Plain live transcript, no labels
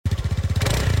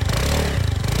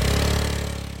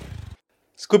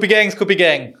Scoopy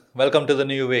gang, welcome to the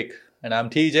new week. And I'm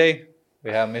TJ,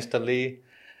 we have Mr. Lee,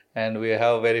 and we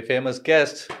have a very famous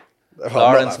guest,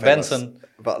 Laurence Benson.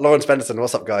 But Laurence Benson,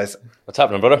 what's up, guys? What's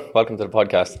happening, brother? Welcome to the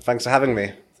podcast. Thanks for having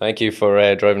me. Thank you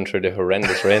for driving through the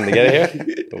horrendous rain to get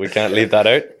here. We can't leave that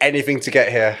out. Anything to get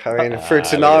here. I mean, through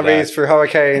tsunamis, through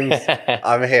hurricanes,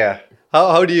 I'm here.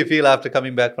 How do you feel after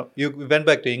coming back from... You went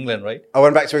back to England, right? I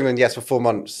went back to England, yes, for 4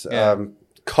 months. Yeah.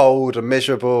 Cold and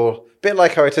miserable. Bit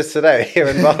like how it is today here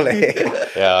in Bali.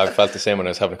 Yeah, I felt the same when I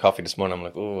was having coffee this morning. I'm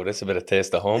like, oh, this is a bit of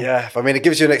taste of home. Yeah, I mean, it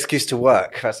gives you an excuse to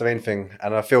work. That's the main thing.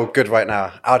 And I feel good right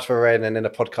now. Out of the rain and in a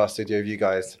podcast studio with you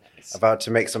guys. About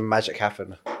to make some magic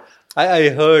happen. I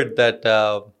heard that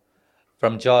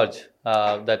from George,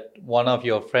 that one of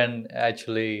your friend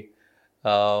actually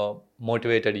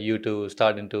motivated you to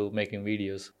start into making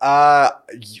videos.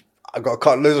 I've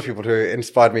got loads of people who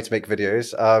inspired me to make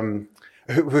videos.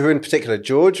 Who in particular,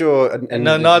 George or?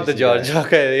 No, not the George.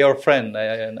 Okay, your friend.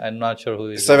 I'm not sure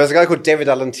who is. So there's a guy called David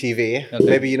Allen TV. Okay.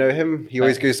 Maybe you know him. He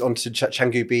always goes on to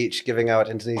Canggu Beach giving out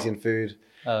Indonesian food.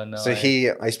 Oh, no. So I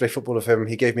used to play football with him.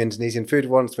 He gave me Indonesian food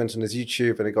once, went on his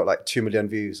YouTube, and it got like 2 million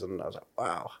views. And I was like,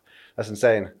 wow, that's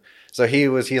insane. So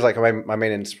he's like my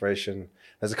main inspiration.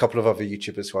 There's a couple of other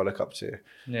YouTubers who I look up to.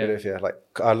 Yeah. Like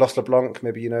Los LeBlanc,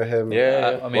 maybe you know him.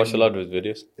 Yeah, I mean, watched a lot of his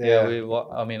videos. Yeah,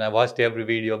 I watched every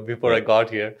video before I got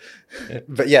here.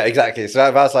 But yeah, exactly. So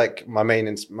that was like my main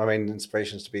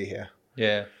inspirations to be here.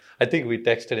 Yeah, I think we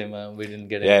texted him. We didn't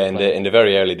get it. Yeah, in the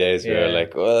very early days, we were Yeah.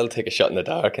 like, well, I'll take a shot in the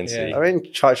dark and see. I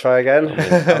mean, try again.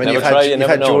 I mean, you've had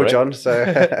know, George right? on, so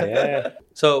Yeah.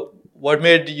 So, what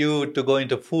made you to go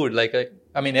into food? Like,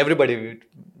 I mean, everybody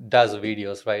does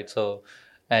videos, right? So,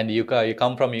 and you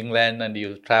come from England and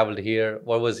you traveled here.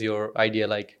 What was your idea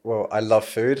like? Well, I love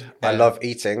food. I Yeah. love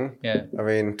eating. Yeah. I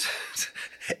mean,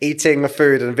 eating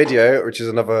food and video, which is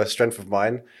another strength of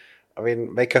mine. I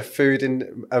mean, make a food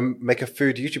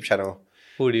YouTube channel.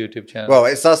 Food YouTube channel. Well,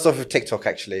 it starts off with TikTok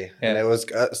actually, and Yeah. it was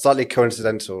slightly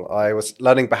coincidental. I was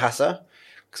learning Bahasa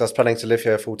because I was planning to live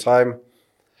here full time,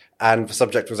 and the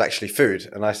subject was actually food.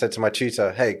 And I said to my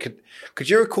tutor, "Hey, could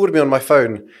you record me on my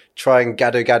phone trying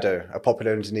gado gado, a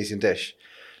popular Indonesian dish?"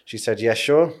 She said, "Yeah,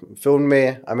 sure." Filmed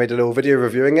me. I made a little video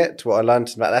reviewing it, what I learned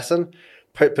in that lesson.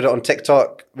 Put it on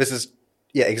TikTok. This is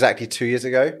exactly 2 years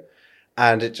ago,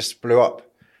 and it just blew up.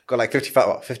 Got like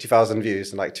 50,000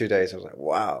 views in like 2 days. I was like,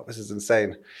 wow, this is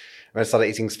insane. And I started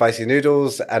eating spicy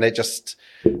noodles, and it just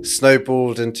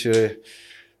snowballed into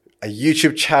a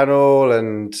YouTube channel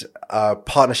and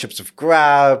partnerships with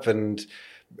Grab and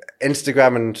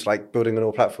Instagram and like building on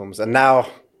all platforms. And now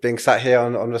being sat here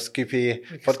on the Scoopy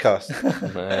podcast.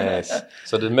 Nice.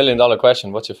 So the $1 million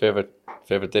question, what's your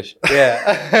favorite dish?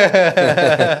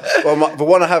 Yeah. Well,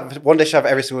 one dish I have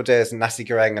every single day is nasi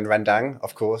goreng and rendang,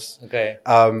 of course. Okay.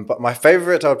 But my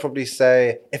favorite, I would probably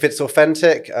say, if it's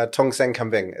authentic, tongseng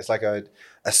kambing. It's like a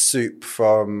soup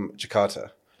from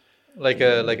Jakarta. Like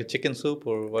a chicken soup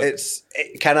or what?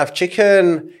 It can have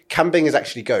chicken. Kambing is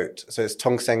actually goat, so it's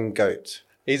tongseng goat.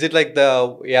 Is it like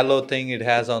the yellow thing it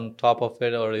has on top of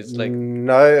it, or it's like?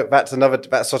 No, that's sort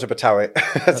of batawi.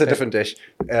 That's a different dish.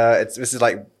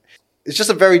 It's just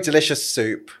a very delicious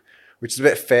soup, which is a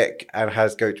bit thick and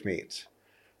has goat meat,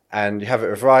 and you have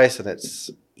it with rice, and it's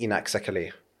inak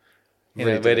sekali.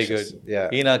 Very delicious. good. Yeah,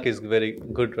 Inak is very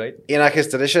good, right? inak is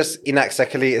delicious. Inak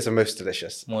sekali is the most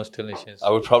delicious. Most delicious. I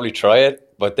would probably try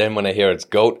it, but then when I hear it's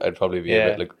goat, I'd probably be a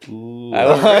bit like, ooh.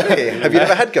 Really? Have you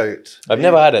never had goat? I've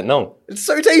never had it, no. It's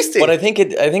so tasty. But I think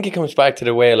it comes back to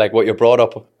the way like what you're brought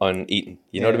up on eating.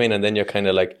 You know what I mean? And then you're kind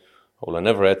of like, well, I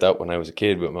never ate that when I was a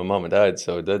kid with my mom and dad,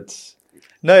 so that's...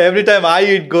 No, every time I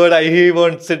eat goat, he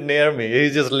won't sit near me. He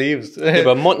just leaves. Yeah,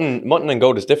 but mutton and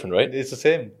goat is different, right? It's the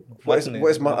same. What is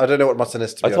I don't know what mutton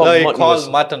is, to be I thought- honest. No, mutton it called was-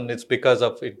 mutton. It's because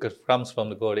of it comes from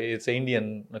the goat. It's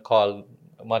Indian called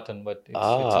mutton, but it's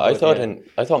I goat,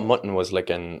 I thought mutton was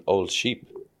like an old sheep.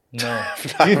 No,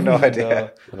 I have no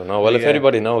idea. I don't know. Well, if Yeah.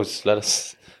 anybody knows, let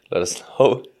us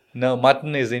know. No,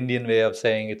 mutton is Indian way of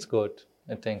saying it's goat.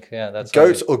 I think, yeah, that's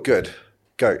Goat or good?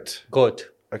 Goat.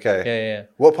 Goat. Okay. Yeah.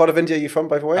 What part of India are you from,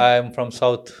 by the way? I'm from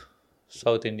South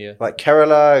India. Like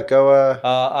Kerala, Goa,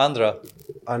 Andhra.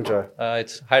 Andhra,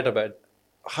 It's Hyderabad.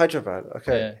 Hyderabad.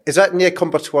 Okay. Yeah. Is that near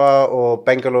Coimbatore or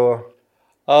Bangalore?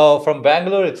 Oh, from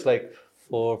Bangalore, it's like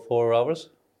 4 hours.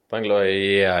 Bangalore,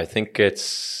 yeah, I think it's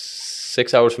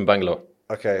 6 hours from Bangalore.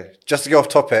 Okay. Just to go off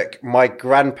topic, my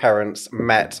grandparents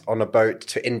met on a boat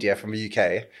to India from the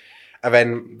UK, and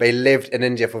then they lived in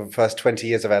India for the first 20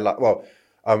 years of their life. Well,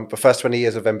 the first 20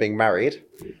 years of them being married,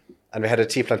 and we had a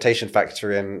tea plantation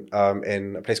factory in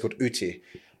a place called Uti.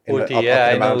 Ooty, up yeah, in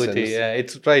I the know mountains. Ooty. Yeah,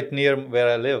 it's right near where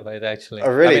I live. Right, actually. Oh,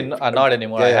 really? I mean, not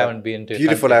anymore. Yeah, I yeah. haven't been to.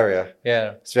 Beautiful country. area.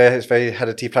 Yeah. It's very had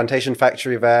a tea plantation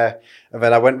factory there, and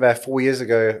then I went there 5 years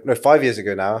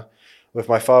ago now, with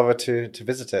my father to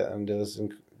visit it, and it was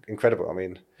incredible. I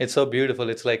mean, It's so beautiful.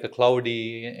 It's like a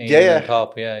cloudy Yeah. on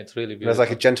top. Yeah, it's really beautiful. there's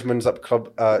like a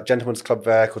gentleman's club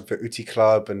there called the Uti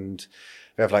Club, and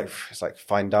we have it's like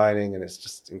fine dining, and it's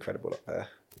just incredible up there.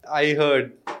 I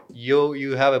heard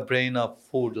you have a brain of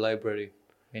food library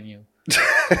in you.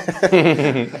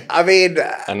 I mean,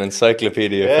 An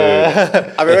encyclopedia of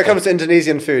food. when it comes to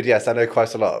Indonesian food, yes, I know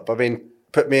quite a lot. But I mean,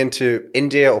 put me into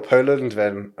India or Poland,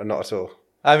 then not at all.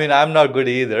 I mean, I'm not good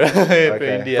either for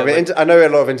Okay. India. I mean, but- I know a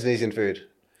lot of Indonesian food.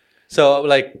 so,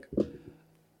 like,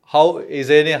 how is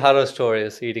there any horror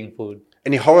stories eating food?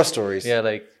 Any horror stories? Yeah,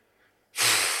 like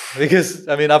because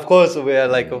I mean, of course, we're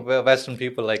like Western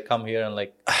people, like come here and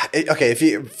like Okay,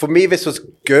 for me this was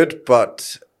good,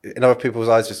 but in other people's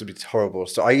eyes this would be horrible.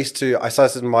 So I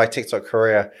started my TikTok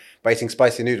career by eating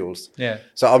spicy noodles. yeah.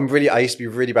 So I used to be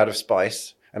really bad with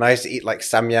spice, and I used to eat like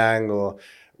samyang or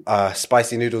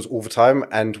spicy noodles all the time.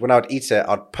 And when I would eat it,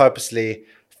 I'd purposely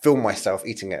film myself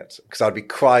eating it because I'd be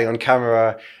crying on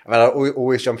camera, and I'd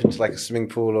always jump into like a swimming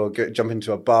pool or jump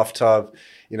into a bathtub,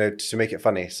 to make it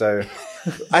funny. So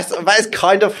that is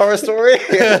kind of horror story,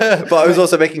 but I was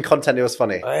also making content. It was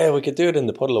funny. Oh, yeah, we could do it in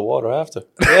the puddle of water after.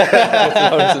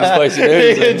 Some spicy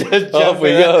noodles and off we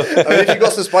go. I mean, if you've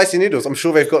got some spicy noodles, I'm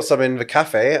sure they've got some in the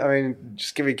cafe. I mean,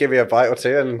 just give me a bite or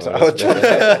two, and I'll try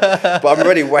it. But I'm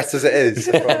already wet as it is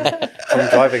from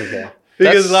driving here.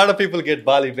 Because a lot of people get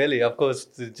Bali belly, of course,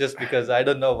 just because I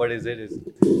don't know what is it is.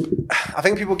 I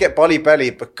think people get Bali belly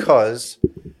because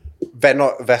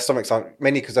their stomachs aren't,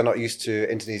 mainly because they're not used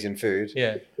to Indonesian food.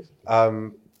 Yeah,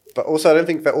 But also I don't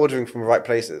think they're ordering from the right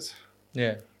places.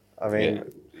 yeah. I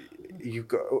mean, you've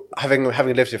got having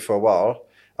lived here for a while,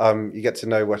 you get to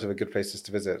know what are the good places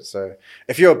to visit. So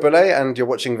if you're a bule and you're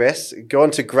watching this, go on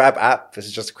to Grab app. This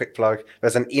is just a quick plug.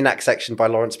 There's an ENAC section by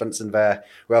Laurence Benson there,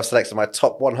 where I've selected my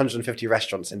top 150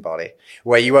 restaurants in Bali,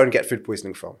 where you won't get food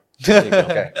poisoning from. There you go.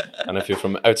 Okay, And if you're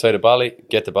from outside of Bali,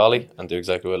 get to Bali and do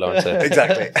exactly what Laurence said.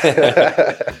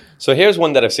 exactly. So here's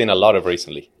one that I've seen a lot of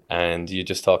recently, and you're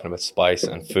just talking about spice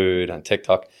and food and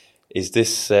TikTok. Is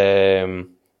this,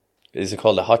 is it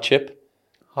called a hot chip?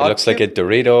 It looks like a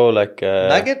Dorito, like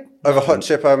Nugget? Over hot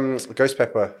chip, ghost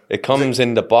pepper. It comes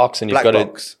in the box, and you've Black got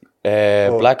box. a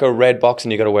black or red box,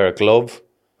 and you got to wear a glove.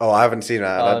 Oh, I haven't seen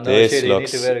that. Oh, no. This shit, you need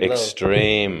looks to wear a glove.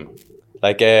 extreme.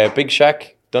 Like Big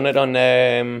Shack done it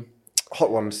on. Hot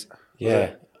ones.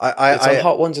 Yeah, I it's on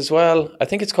hot ones as well. I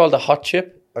think it's called a hot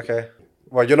chip. Okay.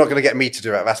 Well, you're not going to get me to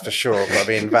do it, that's for sure. But I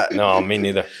mean, No, me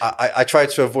neither. I try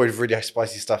to avoid really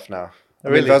spicy stuff now. I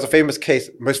mean, Really? there was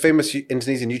a most famous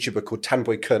Indonesian YouTuber called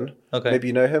Tanboy Kun. Okay. Maybe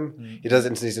you know him. He does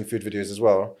Indonesian food videos as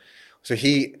well. So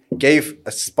he gave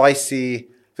a spicy,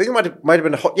 I think it might have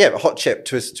been a hot chip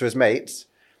to his mates,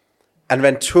 and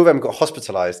then two of them got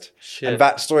hospitalized. Shit. And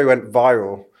that story went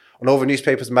viral on all the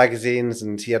newspapers, magazines,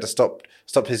 and he had to stop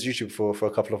his YouTube for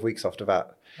a couple of weeks after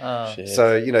that. Shit.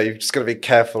 So you've just got to be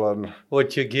careful on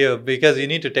What you give, because you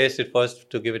need to taste it first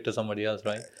to give it to somebody else,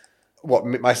 right?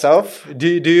 myself. Do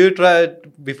you try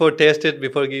it before taste it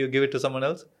before you give it to someone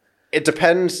else? It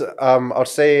depends. I'd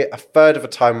say a third of the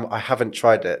time I haven't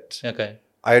tried it. Okay.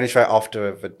 I only try it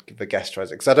after the guest tries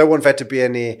it because I don't want there to be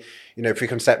any,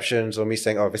 preconceptions or me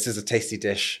saying, "Oh, this is a tasty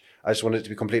dish." I just want it to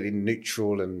be completely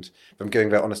neutral and I'm giving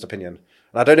their honest opinion.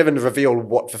 And I don't even reveal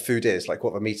what the food is, like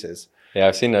what the meat is. Yeah,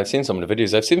 I've seen some of the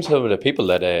videos. I've seen some of the people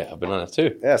that have been on it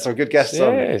too. Yeah, some good guests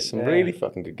on. Yeah, some really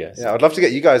fucking good guests. Yeah, I'd love to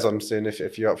get you guys on soon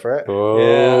if you're up for it.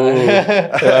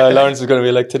 Oh, Laurence is going to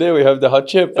be like, today we have the hot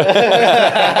chip. And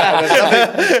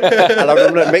I'm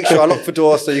going to make sure I lock the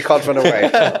door so you can't run away.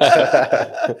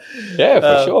 Yeah,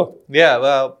 for sure. Yeah,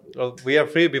 well, we are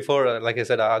free before, like I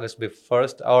said, August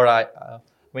 1st. Or I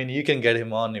mean, you can get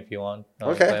him on if you want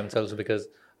Okay. by himself because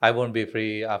I won't be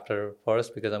free after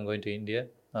 1st because I'm going to India.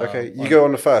 Okay, you go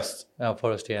on the first.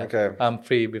 First, yeah. Okay. I'm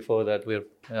free before that.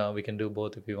 We can do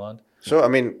both if you want. Sure, I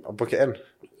mean, I'll book it in.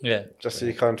 Yeah. Just so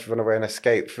you can't run away and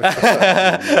escape.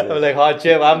 I'm like, hot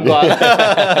chip, I'm gone.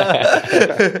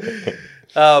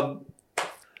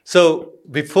 So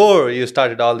before you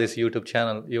started all this YouTube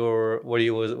channel,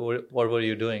 what were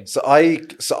you doing? So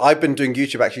I've been doing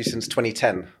YouTube actually since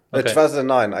 2010. No, Okay.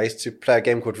 2009. I used to play a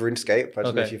game called RuneScape. I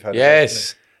don't know if Okay. you've heard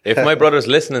Yes. If my brother's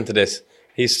listening to this,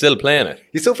 he's still playing it. of it.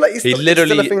 You still play? It's He still,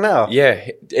 literally, it's still a thing now? Yeah,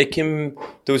 it came.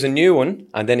 There was a new one,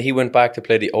 and then he went back to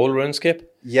play the old RuneScape.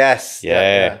 Yes.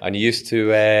 Yeah, and you used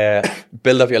to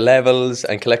build up your levels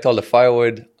and collect all the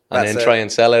firewood and That's then it. try and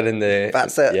sell it in the...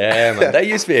 That's it. Yeah, man. That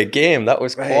used to be a game. That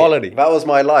was Mate, quality. that was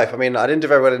my life. I mean, I didn't do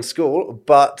very well in school,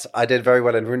 but I did very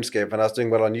well in RuneScape, and I was doing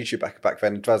well on YouTube back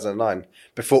then in 2009.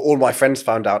 Before all my friends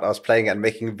found out I was playing it and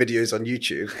making videos on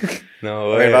YouTube.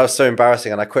 No I way. mean, that was so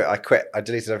embarrassing, and I quit. I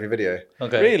deleted every video.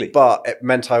 Okay. Really? But it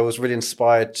meant I was really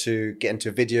inspired to get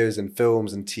into videos and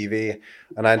films and TV,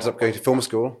 and I ended up going to film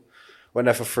school. Went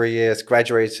there for 3 years,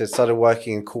 graduated, started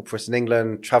working in corporates in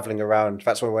England, traveling around.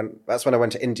 That's when I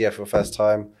went to India for the first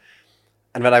time.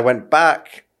 And then I went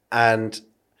back, and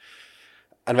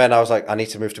then I was like, I need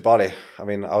to move to Bali. I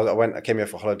mean, I came here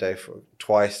for holiday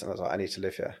twice, and I was like, I need to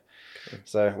live here.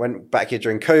 So I went back here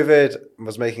during COVID,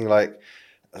 was making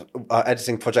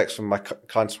editing projects from my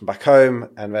clients from back home,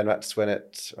 and then that's when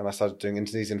I started doing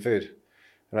Indonesian food,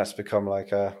 and that's become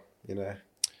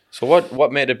So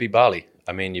what made it be Bali?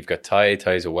 I mean, you've got Thai.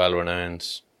 Thai's a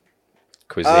well-renowned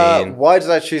cuisine. Why did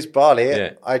I choose Bali?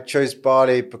 Yeah. I chose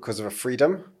Bali because of the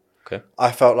freedom. Okay.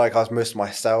 I felt like I was most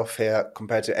myself here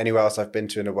compared to anywhere else I've been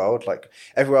to in the world. Like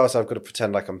everywhere else, I've got to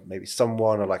pretend like I'm maybe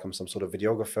someone or like I'm some sort of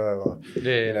videographer.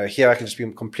 Or here I can just be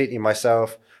completely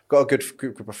myself. Got a good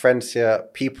group of friends here.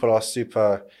 People are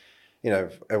super,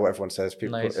 what everyone says.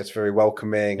 People, Nice. It's very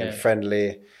welcoming and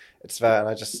friendly. It's that, and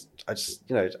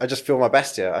I just feel my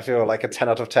best here. I feel like a 10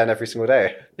 out of 10 every single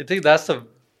day. I think that's the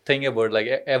thing about like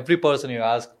every person you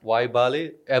ask why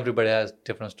Bali, everybody has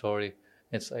different story.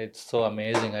 It's so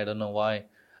amazing. I don't know why,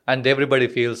 and everybody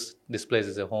feels this place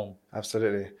is a home.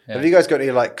 Absolutely. Yeah. Have you guys got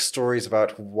any stories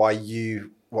about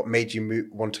what made you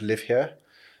want to live here?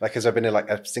 Like, has there been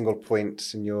a single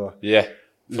point in your Yeah.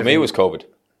 For me, it was COVID.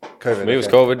 COVID? For me, it was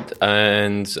COVID,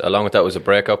 and along with that was a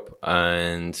breakup.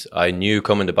 And I knew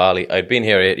coming to Bali, I'd been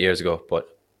here 8 years ago,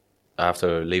 but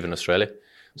after leaving Australia,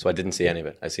 so I didn't see any of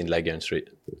it. I seen Leghorn Street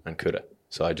and Kuta,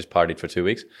 so I just partied for 2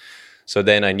 weeks. So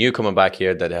then I knew coming back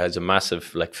here that it has a massive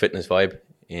fitness vibe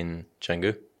in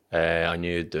Canggu. I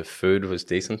knew the food was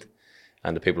decent,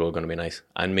 and the people were going to be nice,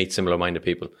 and meet similar-minded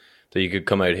people. So you could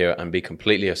come out here and be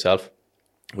completely yourself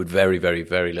with very, very,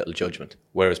 very little judgment.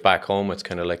 Whereas back home, it's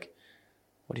kind of like,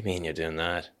 what do you mean you're doing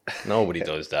that? Nobody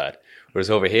does that. Whereas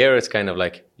over here, it's kind of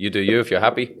like, you do you. If you're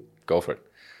happy, go for it.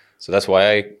 So that's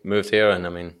why I moved here. And I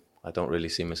mean, I don't really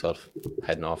see myself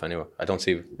heading off anywhere. I don't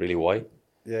see really why.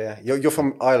 Yeah. You're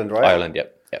from Ireland, right? Ireland,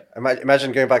 yep.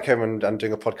 Imagine going back home and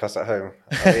doing a podcast at home.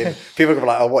 I mean, people could be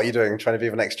like, oh, what are you doing? Trying to be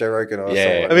the next Joe Rogan or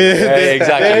something. I mean,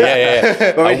 exactly.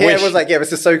 Yeah. But here it was like,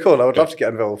 this is so cool. I would love to get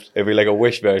involved. It'd be like a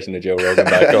Wish version of Joe Rogan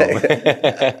back home.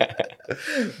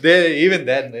 Even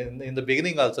then, in the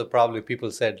beginning, also probably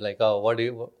people said like, "Oh,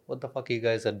 what the fuck you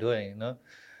guys are doing?"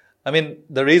 I mean,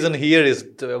 the reason here is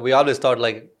we always thought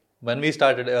like when we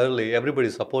started early, everybody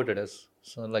supported us.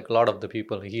 So like a lot of the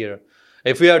people here,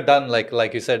 if we are done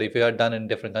like you said, if we are done in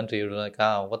different country, you're like,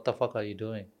 what the fuck are you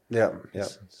doing? Yeah.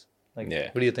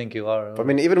 Who do you think you are? But I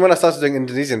mean, even when I started doing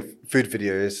Indonesian food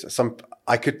videos,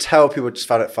 I could tell people just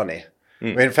found it funny. I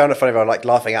mean, found it funny. They were like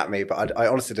laughing at me, but I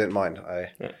honestly didn't mind.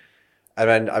 And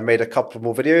then I made a couple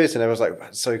more videos, and it was like,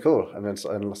 that's so cool. And then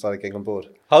I started getting on board.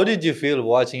 How did you feel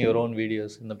watching your own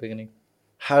videos in the beginning?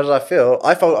 How did I feel?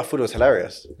 I thought it was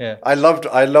hilarious. Yeah. I loved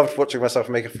watching myself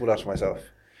make a fool out of myself.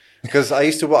 Because I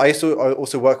used to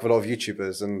also work with a lot of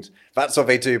YouTubers, and that's what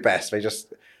they do best. They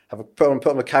just put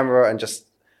on the camera and just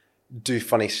do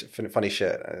funny shit.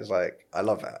 And it's like, I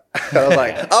love that. I was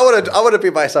like, I want to be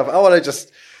myself. I want to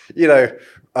just,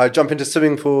 jump into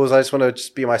swimming pools. I just want to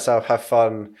just be myself, have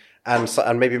fun,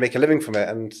 and maybe make a living from it.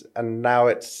 And now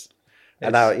it's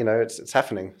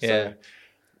happening. So. Yeah.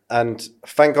 And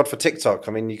thank God for TikTok.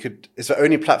 I mean, it's the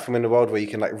only platform in the world where you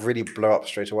can really blow up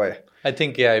straight away. I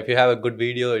think, if you have a good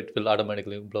video, it will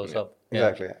automatically blow up. Yeah.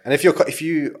 Exactly. And if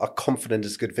you are confident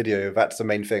it's a good video, that's the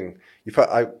main thing.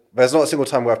 There's not a single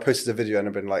time where I've posted a video and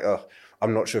I've been like, oh,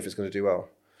 I'm not sure if it's going to do well.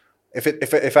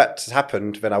 If that's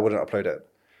happened, then I wouldn't upload it.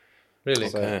 Really?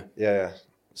 So, yeah.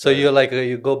 So you're like,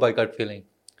 you go by gut feeling?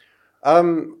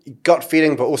 Gut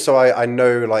feeling, but also I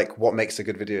know what makes a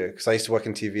good video, because I used to work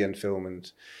in TV and film,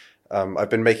 and I've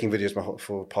been making videos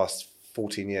for the past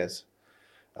 14 years.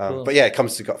 Cool. But yeah, it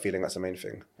comes to gut feeling. That's the main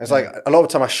thing. It's like a lot of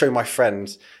the time I show my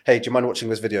friends, hey, do you mind watching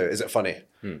this video? Is it funny?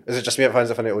 Is it just me that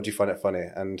finds it funny, or do you find it funny?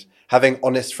 And having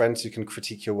honest friends who can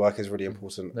critique your work is really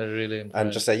important. They're really important.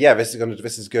 And just say, yeah, this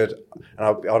is good.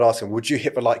 And I'd ask them, would you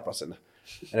hit the like button?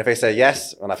 And if they say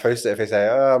yes, and I post it, if they say,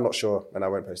 oh, I'm not sure, then I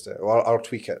won't post it, or I'll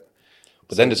tweak it.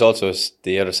 But then there's also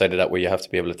the other side of that where you have to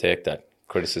be able to take that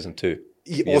criticism too.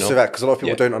 Also that, because a lot of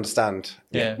people don't understand.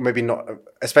 Yeah. Maybe not,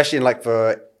 especially in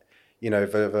the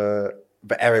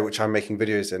area which I'm making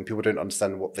videos in, people don't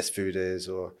understand what this food is,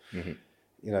 or,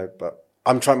 but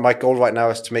My goal right now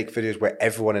is to make videos where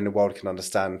everyone in the world can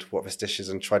understand what this dish is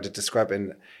and try to describe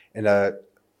it in a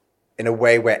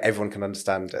way where everyone can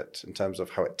understand it in terms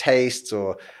of how it tastes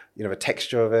or, the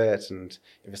texture of it and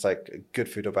if it's like good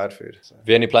food or bad food. So. Have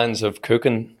you any plans of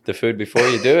cooking the food before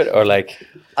you do it, or like?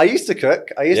 I used to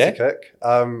cook.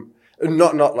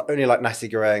 Not only like nasi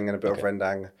goreng and a bit of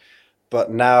rendang, but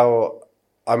now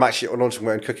I'm actually launching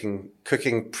my own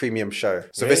cooking premium show.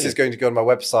 So this is going to go on my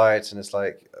website, and it's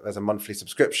like there's a monthly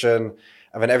subscription,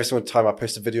 and then every single time I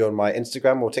post a video on my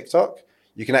Instagram or TikTok,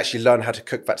 you can actually learn how to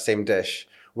cook that same dish,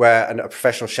 where a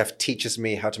professional chef teaches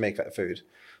me how to make that food.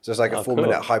 So it's like a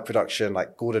 4-minute high production,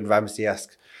 like Gordon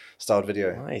Ramsay-esque styled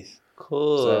video. Nice.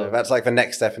 Cool. So that's like the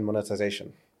next step in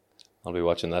monetization. I'll be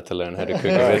watching that to learn how to cook.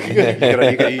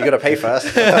 You got to pay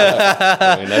first.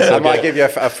 I might give you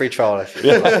a free trial if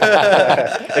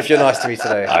you're nice to me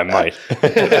today. I might.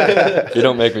 If you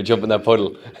don't make me jump in that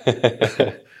puddle.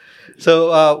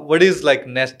 So, what is like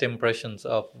next impressions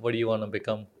of what do you want to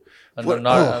become?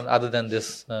 Other than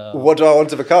this. What do I want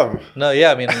to become? No,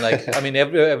 yeah,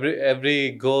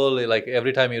 every goal, like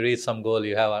every time you reach some goal,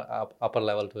 you have an upper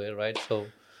level to it, right? So,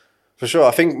 for sure,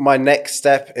 I think my next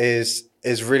step is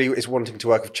wanting to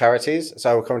work with charities.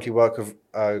 So I will currently work with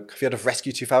have you heard of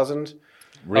Rescue 2000?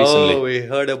 Recently. Oh, we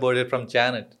heard about it from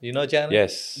Janet. You know Janet?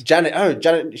 Yes.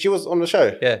 Janet, she was on the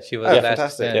show. Yeah, she was. Oh,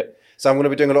 fantastic. Yeah. Yep. So I'm going to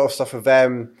be doing a lot of stuff with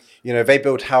them. They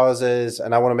build houses,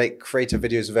 and I want to make creative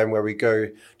videos of them where we go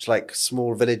to like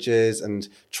small villages and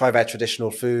try their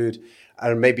traditional food.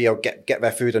 And maybe I'll get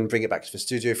their food and bring it back to the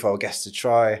studio for our guests to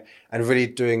try, and really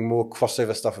doing more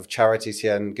crossover stuff with charities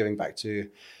here and giving back to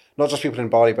not just people in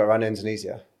Bali, but around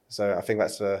Indonesia. So I think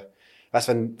that's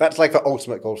like the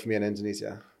ultimate goal for me in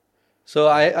Indonesia. So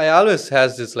I always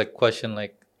has this like question,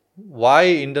 like why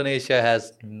Indonesia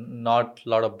has not a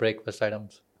lot of breakfast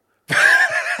items?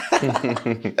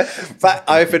 But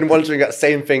I've been wondering that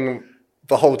same thing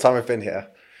the whole time I've been here.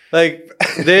 Like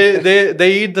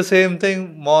they eat the same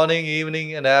thing morning,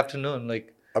 evening, and afternoon.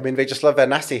 Like they just love their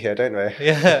nasi here, don't they?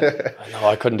 Yeah. No,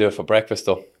 I couldn't do it for breakfast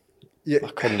though. Yeah.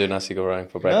 I couldn't do nasi goreng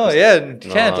for breakfast. No, yeah, you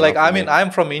can't.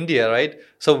 I'm from India, right?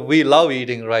 So we love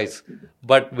eating rice,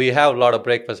 but we have a lot of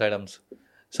breakfast items.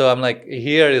 So I'm like,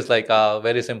 here is like a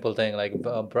very simple thing, like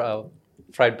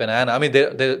fried banana.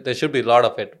 There should be a lot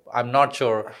of it. I'm not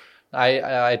sure.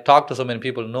 I talked to so many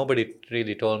people. Nobody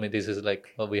really told me this is like,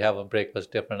 we have a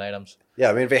breakfast, different items.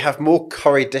 Yeah, they have more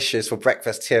curry dishes for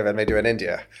breakfast here than they do in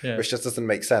India, which just doesn't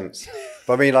make sense.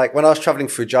 But like when I was traveling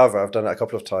through Java, I've done it a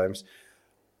couple of times.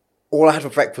 All I had for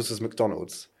breakfast was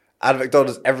McDonald's. I had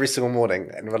McDonald's every single morning,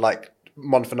 and for like a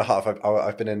month and a half,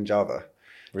 I've been in Java,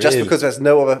 just because there's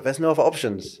no other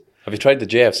options. Have you tried the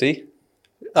JFC?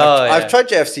 I've tried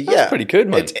JFC. That's pretty good,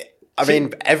 man.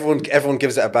 Everyone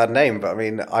gives it a bad name, but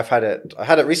I had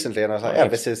it recently, and I was like,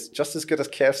 this is just as good as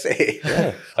KFC.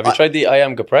 Yeah. Have you tried the I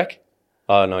am Gaprek?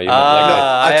 Oh no, you don't like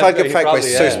it. I tried Gaprek, but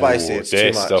it's so spicy. It's too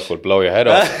much. This stuff would blow your head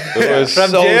off. It was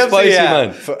from so JFC, spicy,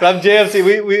 man. From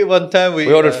JFC, we one time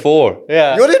we ordered 4.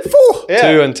 Yeah, you ordered 4.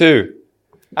 Yeah. 2 and 2.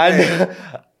 And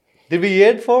did we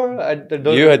eat 4?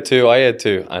 You had 2, I had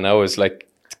 2, and I was like,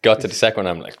 got to the second one,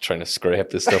 I'm like trying to scrape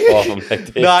this stuff off. I'm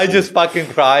like, no, I just fucking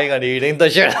crying and eating the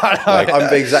shit out of it. I'm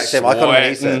the exact same. I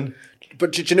can't eat it.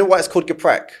 But do you know why it's called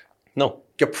Gaprek? No.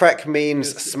 Gaprek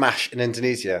means smash in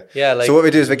Indonesia. Yeah, like, so what we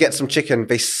do is we get some chicken,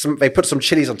 they put some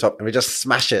chilies on top, and we just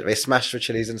smash it. They smash the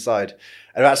chilies inside,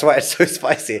 and that's why it's so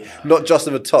spicy. Not just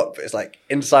on the top, but it's like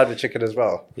inside the chicken as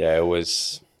well. Yeah, it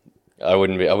was. I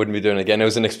wouldn't be doing it again. It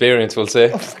was an experience, we'll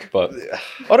say. But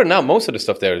other than that, most of the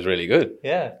stuff there is really good.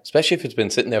 Yeah, especially if it's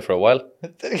been sitting there for a while.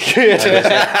 And there's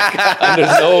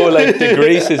no the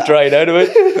grease is dried out of it.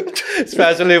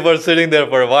 Especially if we're sitting there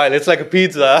for a while, it's like a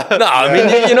pizza. No, I mean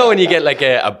when you get like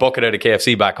a bucket out of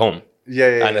KFC back home.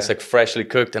 Yeah. And it's like freshly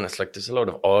cooked, and it's like there's a lot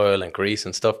of oil and grease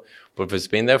and stuff. But if it's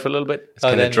been there for a little bit, it's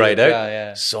kind of dried out.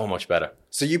 Yeah. So much better.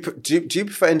 So do you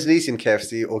prefer Indonesian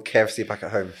KFC or KFC back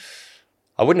at home?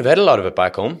 I wouldn't have had a lot of it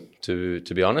back home, to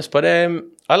be honest. But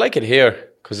I like it here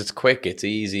because it's quick, it's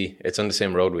easy. It's on the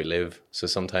same road we live. So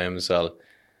sometimes I'll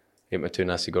eat my 2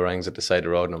 nasi gorengs at the side of the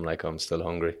road, and I'm like, I'm still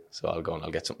hungry. So I'll go and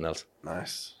I'll get something else.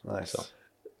 Nice. So.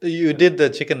 You did the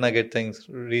chicken nugget things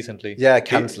recently. Yeah,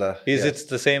 Kansler. Is it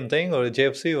the same thing or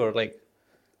JFC or like?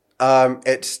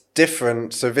 It's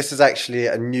different. So this is actually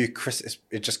a new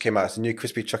it just came out. It's a new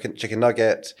crispy chicken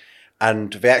nugget.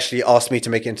 And they actually asked me to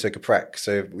make it into a Gaprek.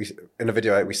 So in the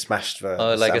video, we smashed the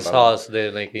like sambal. a sauce. They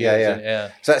like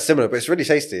yeah. So that's similar, but it's really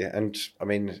tasty. And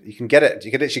you can get it. You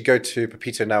can actually go to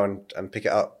Pepito now and pick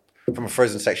it up from a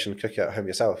frozen section, cook it at home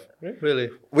yourself.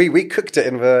 Really? We cooked it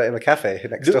in the cafe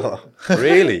next door.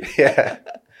 Really? Yeah.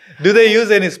 Do they use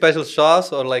any special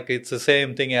sauce or like it's the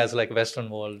same thing as like Western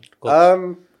world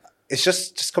cooks? It's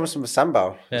just comes from the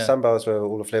sambal. Yeah. The sambal is where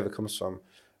all the flavor comes from.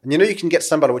 And you can get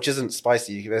sambal which isn't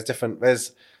spicy.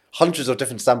 There's hundreds of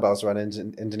different sambals around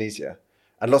Indonesia,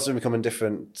 and lots of them come in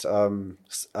different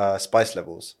spice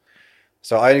levels.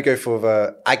 So I only go for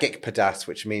the agik pedas,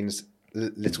 which means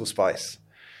little spice.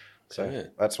 So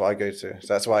that's what I go to. So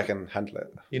that's why I can handle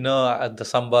it. At the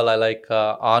sambal, I like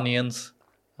onions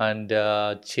and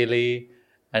chili,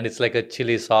 and it's like a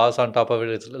chili sauce on top of it.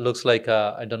 It looks like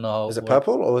I don't know how. Is it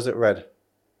purple or is it red?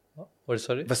 What?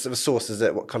 Sorry. The sauce is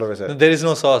it? What color is it? There is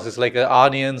no sauce. It's like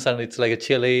onions and it's like a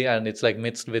chili and it's like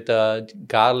mixed with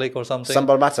garlic or something.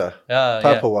 Sambal mata. Yeah,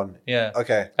 Purple one. Yeah.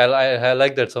 Okay. I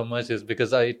like that so much is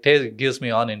because it gives me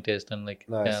onion taste and like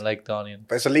Nice. I like the onion.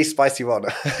 But it's the least spicy one.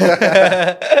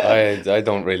 I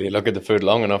don't really look at the food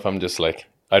long enough. I'm just like,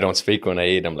 I don't speak when I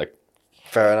eat. I'm like,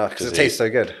 Fair enough, because it tastes so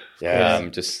good. yeah,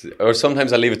 I'm just, or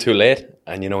sometimes I leave it too late.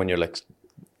 And when you're like,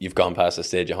 you've gone past the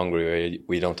stage of hungry where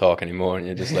we don't talk anymore and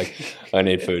you're just like, I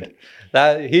need food.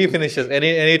 That he finishes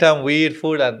anytime we eat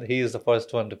food and he is the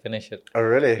first one to finish it. Oh,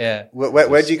 really? Yeah.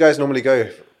 Where do you guys normally go?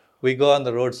 We go on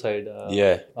the roadside.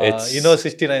 It's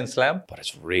 69 Slam. but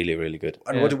it's really, really good.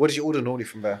 And what did you order normally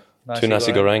from there? Two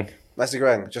nasi goreng. Nasi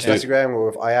goreng? Just nasi goreng or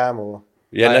with ayam or...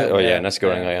 Nasi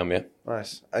goreng I am, yeah.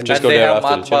 Nice. And Just And go they there have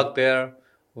after the gym. matbak there.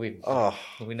 We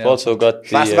We've never. also got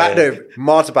the...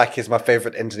 martabak is my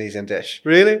favorite Indonesian dish.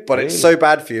 Really? But it's so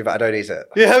bad for you that I don't eat it.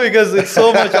 Yeah, because it's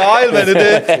so much oil,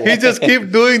 man. He just keep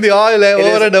doing the oil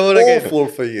over and over again. It's awful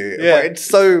for you. Yeah. But it's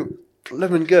so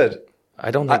blooming good.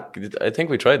 I think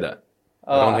we tried that.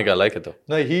 I don't think I like it though.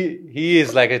 No, he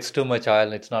is like, it's too much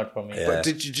oil. It's not for me. Yeah. But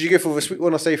did you go for the sweet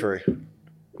one or savoury?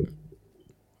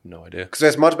 No idea. Because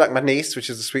there's martabak manis, which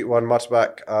is the sweet one,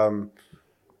 martabak,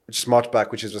 which is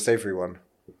martabak, which is the savoury one.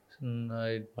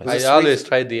 I it always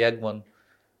tried the egg one.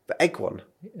 The egg one.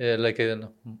 Like a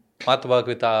matbak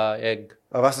with egg.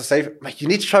 Oh, that's the savoury. Mate, you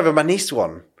need to try the manis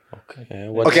one. Okay.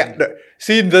 Okay, no,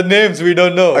 See, the names we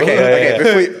don't know. okay.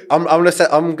 Before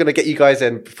I'm gonna get you guys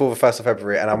in before the 1st of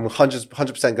February, and I'm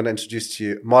 100% gonna introduce to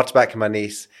you martabak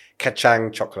manis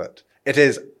kacang chocolate. It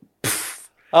is.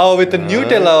 Oh, with the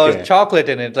Nutella Okay. or chocolate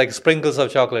in it, like sprinkles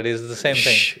of chocolate, is the same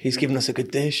thing. He's giving us a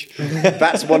good dish.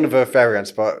 That's one of the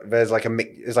variants, but there's like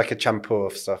there's like a champur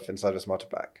of stuff inside this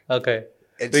martabak. Okay.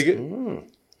 It's Beca-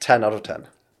 10 out of 10.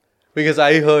 Because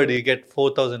I heard you get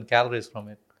 4,000 calories from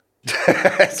it.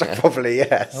 So probably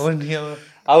yes.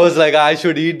 I was like, I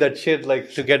should eat that shit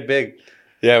like to get big.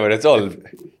 Yeah, but it's all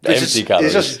It's empty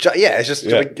calories. It's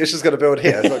just going to build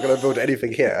here. It's not going to build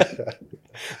anything here.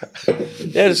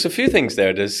 Yeah, there's a few things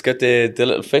there. There's got the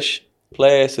little fish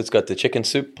place. It's got the chicken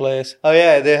soup place. Oh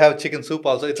yeah, they have chicken soup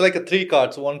also. It's like a 3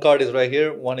 carts. One cart is right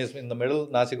here, one is in the middle,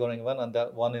 nasi goreng one, and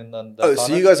that one in the Oh, corner.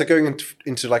 so you guys are going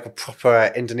into like a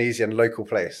proper Indonesian local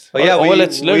place? Oh, yeah, well,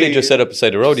 it's literally just set up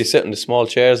beside the road. You sit in the small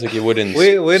chairs like you would in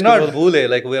We're school. not bule,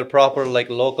 like we're proper like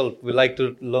local. We like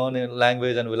to learn a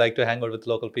language and we like to hang out with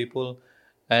local people.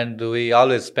 And we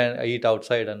always eat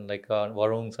outside and like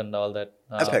warungs and all that.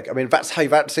 Epic. I mean, that's how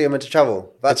you're meant to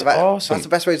travel. That's awesome. That's the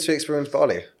best way to experience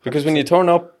Bali. Because when you turn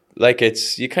up, like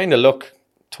you kind of look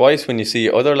twice when you see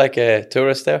other like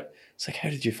tourists there. It's like, how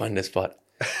did you find this spot?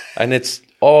 And it's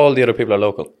all the other people are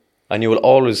local, and you will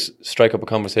always strike up a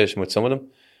conversation with some of them,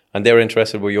 and they're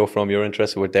interested where you're from, you're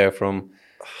interested where they're from,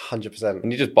 100%.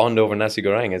 and you just bond over nasi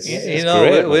goreng. It's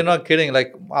we're great. not kidding.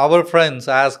 Like our friends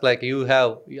ask, like,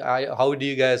 how do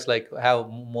you guys like have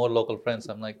more local friends?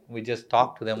 I'm like, we just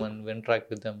talk to them and we interact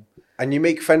with them. And you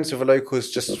make friends with the locals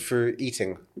just through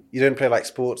eating. You don't play like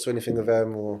sports or anything with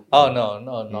them, or Oh no,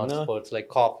 not sports, like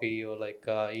coffee or like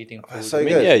eating food. so I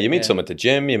mean, good. yeah, you meet some at the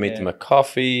gym, you meet them at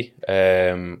coffee.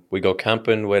 We go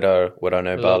camping with our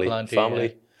now Bali Local auntie,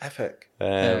 family. Epic.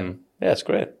 Yeah, it's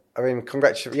great. I mean,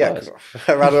 congratulations.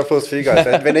 Yeah, a round of applause for you guys.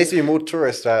 There needs to be more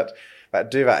tourists that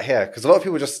do that here, because a lot of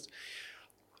people just.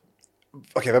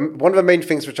 Okay, one of the main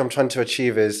things which I'm trying to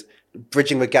achieve is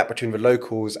bridging the gap between the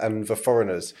locals and the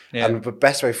foreigners. Yeah. And the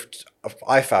best way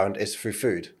I found is through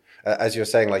food. As you're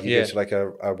saying, like you go to like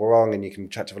a warung and you can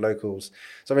chat to the locals.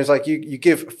 So I mean, it's like you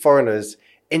give foreigners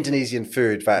Indonesian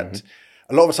food that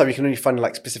a lot of the time you can only find in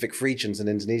like specific regions in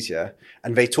Indonesia,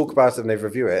 and they talk about it and they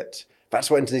review it. That's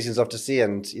what Indonesians love to see.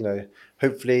 And,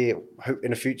 hopefully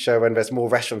in the future when there's more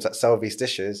restaurants that sell these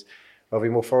dishes, there'll be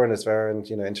more foreigners there and,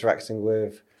 interacting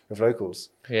with locals.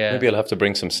 Yeah. Maybe I'll have to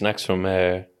bring some snacks from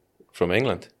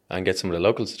England and get some of the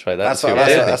locals to try that. That's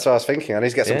what I was thinking. I need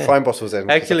to get some prime bottles in.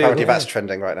 'Cause Actually, apparently that's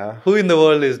trending right now. Who in the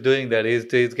world is doing that?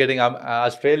 He's getting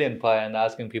Australian pie and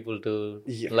asking people to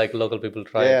like local people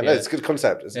try Yeah, it. no, it's a good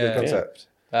concept. It's a good concept.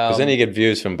 Because then you get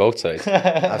views from both sides.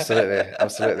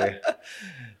 Absolutely.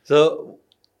 So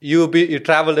you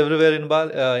traveled everywhere in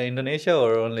Bali, Indonesia,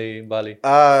 or only Bali?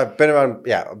 Been around,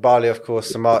 Bali, of course,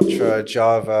 Sumatra,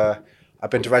 Java. I've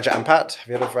been to Raja Ampat. Have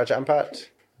you heard of Raja Ampat?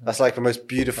 That's like the most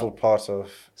beautiful part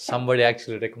of... Somebody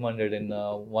actually recommended in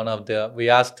one of the... We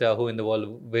asked who in the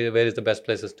world, where is the best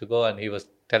places to go, and he was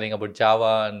telling about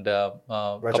Java and a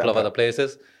couple of other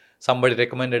places. Somebody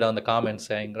recommended on the comments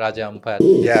saying Raja Ampat.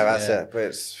 Yeah, that's it.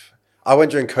 But I went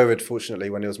during COVID,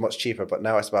 fortunately, when it was much cheaper, but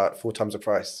now it's about 4 times the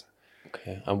price.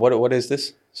 Okay. And what is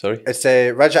this? Sorry? It's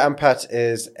Raja Ampat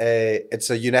is a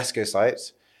UNESCO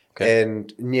site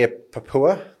near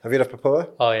Papua. Have you heard of Papua?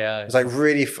 Oh, yeah. It's like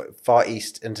really far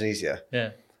east Indonesia.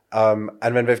 Yeah. And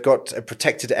then they've got a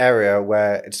protected area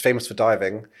where it's famous for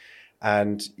diving,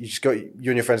 and you and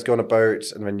your friends go on a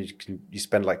boat, and then you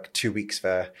spend like 2 weeks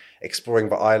there exploring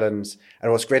the islands.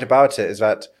 And what's great about it is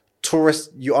that tourists,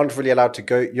 you aren't allowed to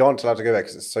go there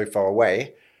because it's so far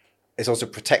away. It's also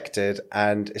protected,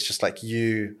 and it's just like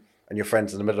you and your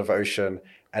friends in the middle of the ocean,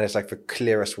 and it's like the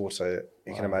clearest water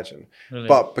you can imagine. Really?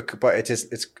 But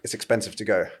it's expensive to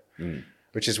go,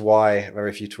 which is why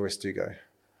very few tourists do go.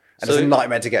 And it's a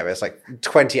nightmare to get there. It's like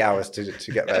 20 hours to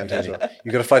get there in total.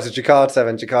 You've got to fly to Jakarta,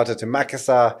 then Jakarta to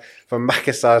Makassar, from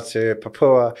Makassar to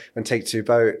Papua, and take 2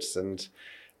 boats.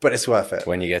 But it's worth it.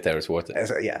 When you get there, it's worth it.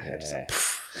 It's like,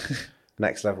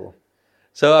 next level.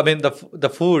 So, I mean, the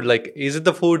food, like, is it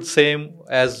the food same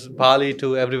as Bali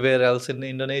to everywhere else in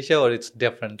Indonesia, or it's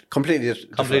different? Completely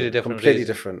different. Completely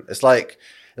different. It's like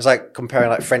comparing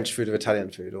like French food with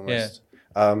Italian food almost.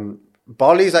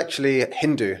 Bali is actually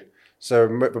Hindu. So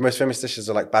the most famous dishes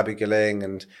are like babi giling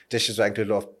and dishes that include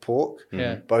a lot of pork.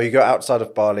 Yeah. But you go outside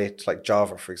of Bali to like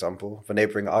Java, for example, the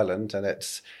neighboring island, and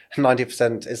it's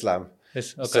 90% Islam. Okay.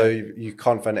 So you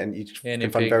can't find you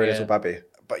can find very little babi.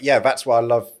 But yeah, that's why I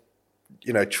love,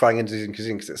 trying Indonesian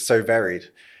cuisine, because it's so varied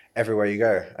everywhere you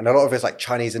go. And a lot of it's like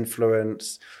Chinese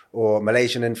influence or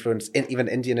Malaysian influence, even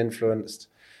Indian influenced.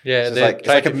 Yeah, so it's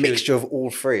like a mixture of all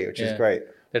three, which is great.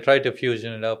 They try to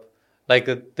fusion it up. Like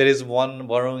there is one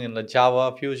warung in the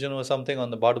Java Fusion or something on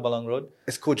the Badubalang Road.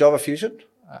 It's called Java Fusion?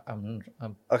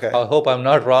 Okay. I hope I'm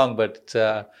not wrong, but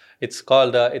it's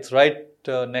called, it's right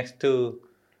next to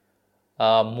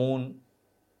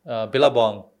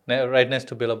Billabong. Right next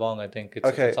to Billabong, I think.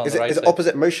 It's on is the right it side.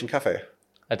 opposite Motion Cafe?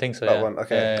 I think so, That one,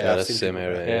 okay. Yeah, that's the same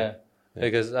area. Yeah.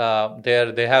 Because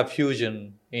they have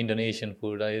fusion Indonesian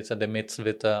food. It's they mix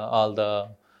with all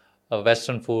the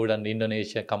Western food and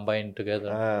Indonesia combined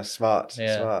together. Smart.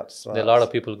 There are a lot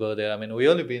of people go there. I mean, we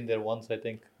only been there once, I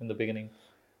think, in the beginning.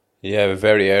 Yeah,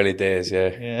 very early days,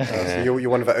 yeah. So you're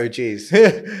one of the OGs.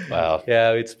 Wow.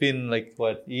 Yeah, it's been like,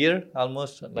 year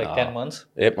almost? Like 10 months?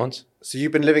 8 months. So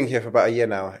you've been living here for about a year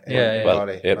now in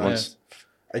Bali? 8 months.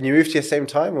 And you moved here same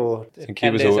time, or? I think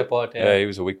 10 days apart, he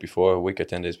was a week or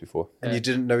 10 days before. And you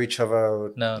didn't know each other?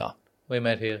 Or? No. We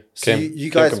met here. So you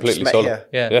guys completely just met solo. here?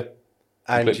 Yeah.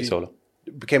 And Completely solo.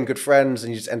 Became good friends,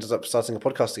 and you just ended up starting a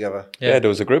podcast together? Yeah, there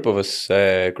was a group of us,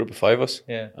 group of 5 of us.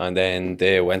 Yeah. And then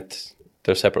they went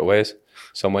their separate ways.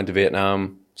 Some went to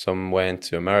Vietnam, some went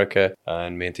to America,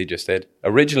 and me and TJ stayed.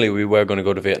 Originally, we were going to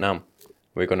go to Vietnam.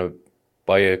 We were going to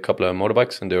buy a couple of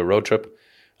motorbikes and do a road trip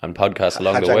and podcast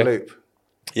along the way. Loop.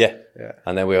 Yeah.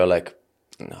 And then we were like,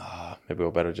 nah, maybe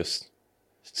we're better just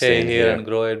stay here and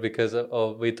grow it, because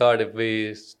we thought if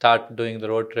we start doing the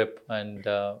road trip and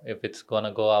if it's going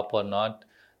to go up or not,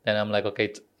 then I'm like,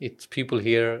 okay, it's people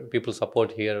here, people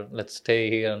support here. Let's stay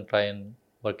here and try and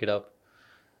work it up.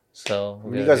 So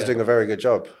you guys are doing a very good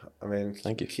job. I mean,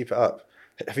 thank you. Keep it up.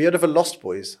 Have you heard of the Lost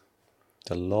Boys?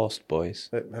 The Lost Boys.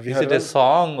 Have you Is heard it of a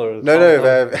song or?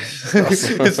 No.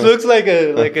 It looks like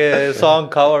a song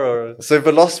cover or. So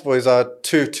the Lost Boys are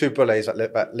two bullies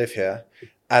that live here,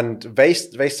 and they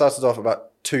started off about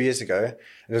 2 years ago. And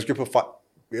there was a group of 5.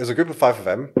 It was a group of 5 of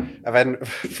them, and then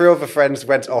 3 of the friends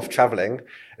went off traveling,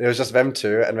 and it was just them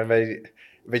 2. And then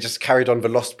they just carried on the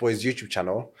Lost Boys YouTube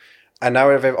channel, and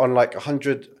now they're on like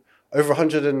over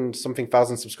 100 and something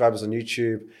thousand subscribers on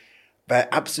YouTube. They're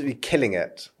absolutely killing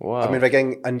it. Wow. I mean, they're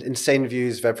getting insane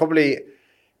views. They're probably,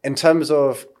 in terms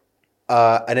of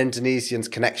an Indonesian's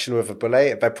connection with a bule,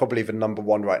 they're probably the number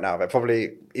 1 right now. They're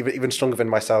probably even stronger than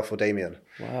myself or Damien.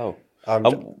 Wow.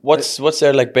 What's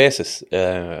their like basis?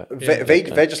 They're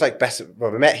just like best.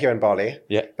 Well, we met here in Bali.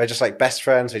 Yeah. They're just like best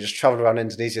friends. They just travel around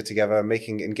Indonesia together,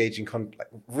 making engaging,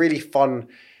 really fun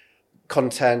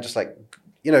content. Just like,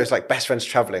 it's like best friends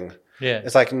traveling. Yeah.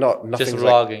 It's like nothing's just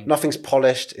vlogging. Like, nothing's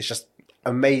polished. It's just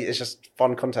amazing. It's just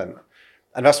fun content,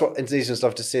 and that's what Indonesians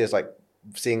love to see. Is like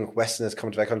seeing Westerners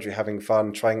come to their country, having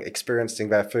fun, experiencing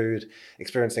their food,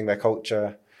 experiencing their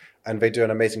culture. and they do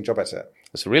an amazing job at it.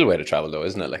 It's a real way to travel, though,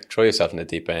 isn't it? Like, throw yourself in the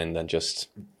deep end and just,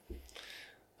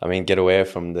 get away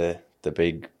from the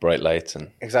big bright lights and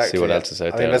see what else is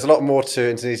out there. There's a lot more to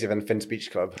Indonesia than Finn's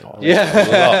Beach Club.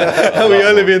 Yeah, we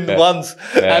only been once,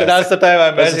 and that's the time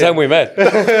I met. That's the time we met.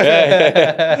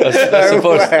 That's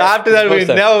supposed. After that, we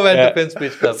never went to Finn's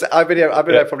Beach Club. So I've been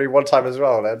there probably one time as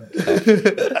well. And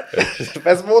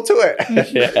there's more to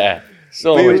it. Yeah,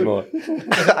 so much more.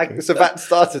 So that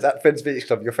started at Finn's Beach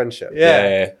Club, your friendship.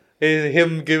 Yeah.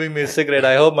 Him giving me a cigarette.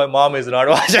 I hope my mom is not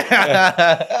watching.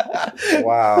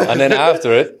 Wow. And then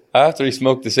after he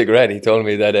smoked the cigarette, he told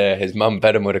me that his mum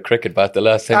bet him with a cricket bat the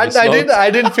last time he smoked. I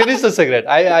didn't finish the cigarette.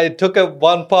 I took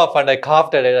one puff and I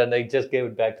coughed at it and I just gave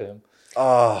it back to him.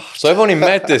 Oh. So I've only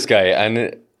met this guy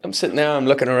and I'm sitting there, I'm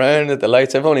looking around at the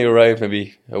lights. I've only arrived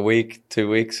maybe a week, 2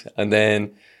 weeks. And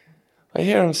then I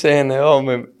hear him saying,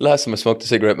 last time I smoked a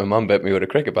cigarette, my mum bet me with a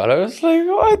cricket bat. I was like,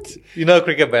 what? You know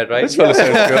cricket bat, right? This fella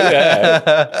sounds cool.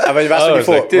 Yeah. I mean, that's what you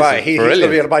thought. Right, he's going to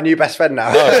be my new best friend now.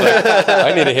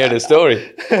 I need to hear this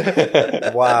story.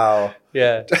 Wow.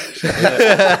 Yeah.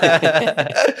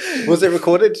 Was it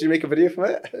recorded? Did you make a video from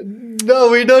it?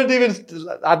 No, we don't even,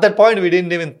 at that point, we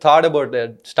didn't even thought about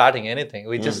starting anything.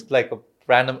 We just like a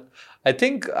random, I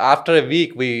think after a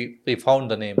week, we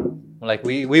found the name. Like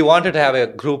we wanted to have a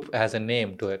group as a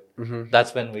name to it. Mm-hmm.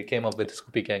 That's when we came up with the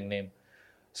Scoopy Gang name.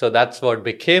 So that's what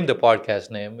became the podcast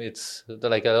name. It's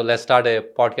like, let's start a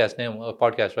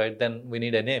podcast, right? Then we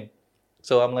need a name.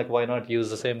 So I'm like, why not use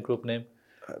the same group name?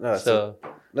 That's a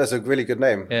really good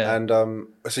name. Yeah. And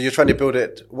so you're trying to build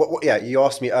it. You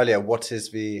asked me earlier, what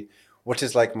is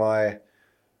like my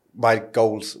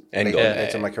goals later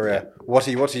in my career? Yeah. What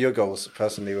are your goals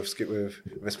personally with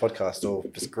this podcast or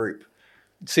this group?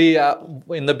 See,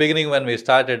 in the beginning when we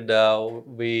started,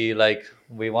 we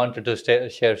wanted to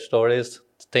share stories,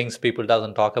 things people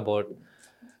doesn't talk about,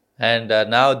 and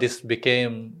now this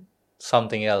became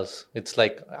something else. It's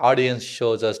like audience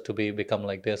shows us to become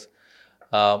like this.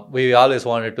 We always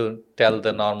wanted to tell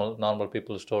the normal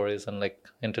people's stories and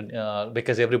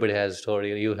because everybody has a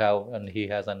story. You have, and he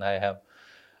has, and I have.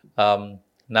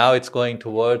 Now it's going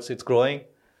towards, it's growing.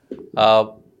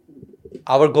 Our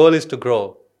goal is to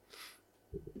grow.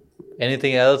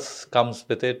 Anything else comes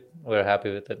with it, we're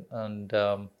happy with it. And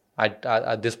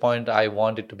at this point, I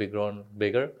want it to be grown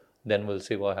bigger. Then we'll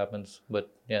see what happens. But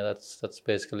yeah, that's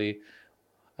basically,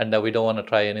 and we don't want to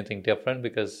try anything different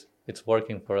because it's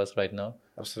working for us right now.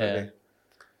 Absolutely.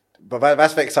 But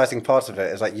that's the exciting part of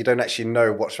it, is like you don't actually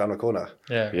know what's around the corner.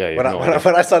 Yeah.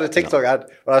 When I started TikTok,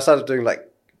 when I started doing like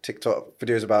TikTok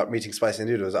videos about meeting spicy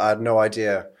noodles, I had no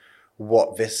idea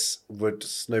what this would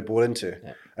snowball into.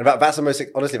 Yeah. And that's the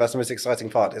most exciting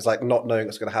part, is like not knowing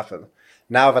what's going to happen.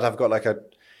 Now that I've got like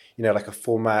a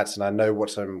format and I know what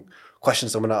some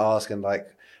questions I'm going to ask, and like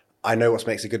I know what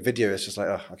makes a good video, it's just like,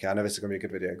 oh, okay, I know this is going to be a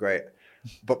good video, great.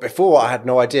 But before, I had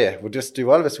no idea. We'll just do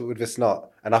well of this, would this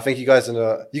not? And I think you guys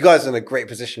are in a great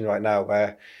position right now,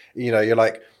 where you're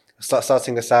like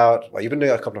starting this out. Well, you've been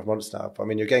doing it a couple of months now, but I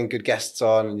mean, you're getting good guests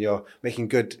on, and you're making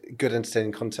good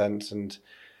entertaining content, and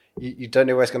you don't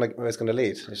know where it's gonna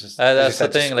lead. It's just that's the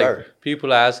thing. Like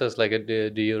people ask us, like,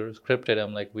 do you script it?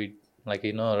 I'm like,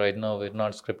 right now we're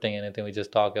not scripting anything. We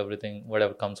just talk everything,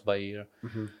 whatever comes by ear.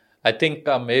 Mm-hmm. I think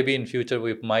maybe in future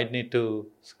we might need to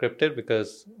script it,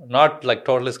 because not like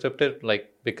totally scripted,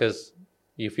 like, because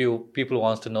if people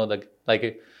wants to know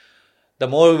the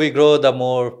more we grow, the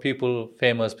more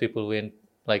famous people we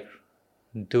like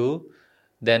do,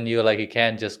 then you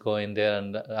can't just go in there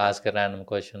and ask a random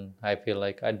question. I feel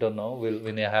like, I don't know,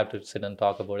 we have to sit and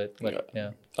talk about it. But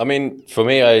yeah. I mean, for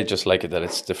me, I just like it that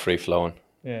it's the free flowing.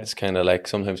 Yeah. It's kind of like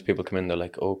sometimes people come in, they're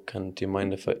like, oh, do you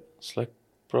mind if it's like,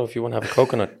 bro, if you want to have a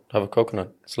coconut, have a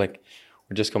coconut. It's like,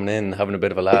 we're just coming in, having a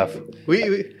bit of a laugh.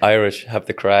 We Irish, have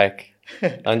the crack,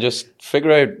 and just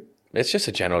figure out, it's just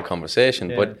a general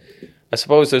conversation. Yeah. But I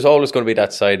suppose there's always going to be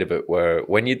that side of it where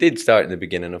when you did start in the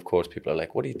beginning, of course, people are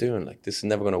like, what are you doing? Like, this is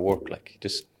never going to work. Like,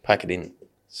 just pack it in.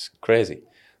 It's crazy.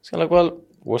 It's kind of like, well,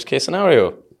 worst case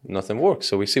scenario, nothing works.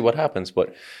 So we see what happens.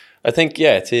 But I think,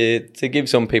 to give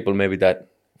some people maybe that,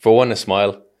 for one, a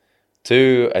smile,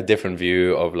 two, a different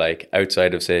view of like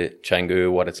outside of, say,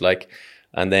 Canggu, what it's like.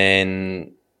 And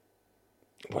then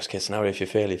worst case scenario, if you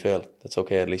fail, you fail. That's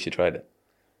okay. At least you tried it.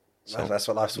 So that's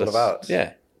what life's all about.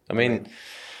 Yeah. I mean,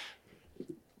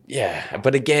 yeah.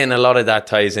 But again, a lot of that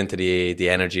ties into the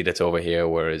energy that's over here.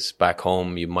 Whereas back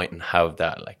home, you mightn't have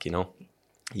that. Like,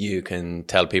 you can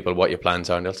tell people what your plans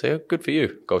are and they'll say, oh, good for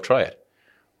you. Go try it.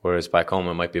 Whereas back home,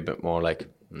 it might be a bit more like,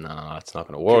 no, it's not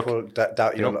going to work. People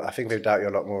doubt you. I think they doubt you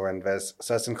a lot more, and there's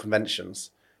certain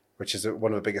conventions which is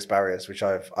one of the biggest barriers, which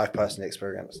I've personally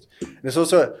experienced. And it's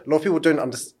also a lot of people don't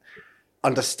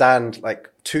understand. Like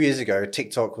 2 years ago,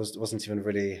 TikTok wasn't even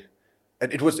really.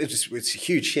 It's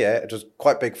huge here. It was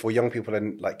quite big for young people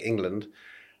in like England.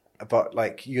 But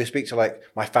like you speak to like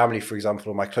my family, for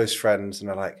example, or my close friends, and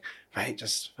they're like, "Mate,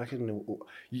 just fucking,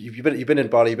 you've been in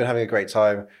Bali, you've been having a great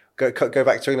time. Go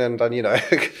back to England, and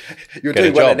you're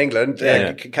doing well in England.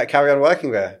 Carry on working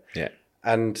there." Yeah.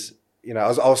 And I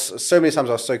was so many times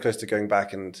I was so close to going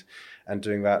back and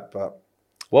doing that. But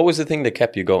what was the thing that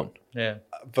kept you going? Yeah.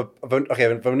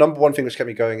 The number one thing which kept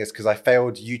me going is because I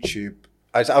failed YouTube.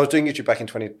 I was doing YouTube back in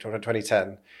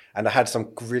 2010, and I had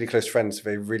some really close friends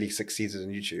who really succeeded in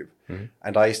YouTube. Mm-hmm.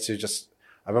 And I used to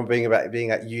I remember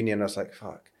being at uni, and I was like,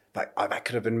 fuck, that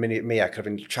could have been me. I could have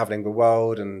been traveling the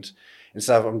world, and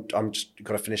instead of I'm just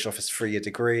got to finish off this 3-year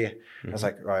degree. Mm-hmm. I was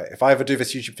like, right, if I ever do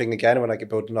this YouTube thing again, when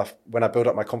I build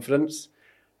up my confidence,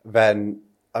 then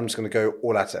I'm just going to go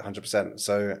all at it 100%.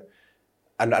 So,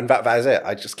 and that is it.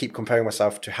 I just keep comparing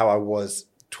myself to how I was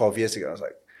 12 years ago. I was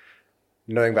like,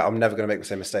 knowing that I'm never going to make the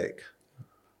same mistake.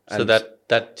 So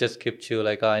that just keeps you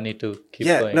like, I need to keep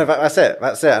going. No, that's it.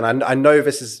 And I know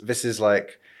this is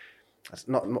like, it's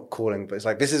not calling, but it's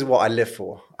like, this is what I live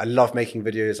for. I love making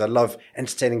videos. I love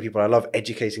entertaining people. I love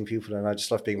educating people, and I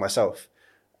just love being myself.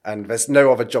 And there's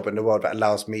no other job in the world that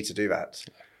allows me to do that.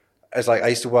 It's like, I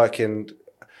used to work in,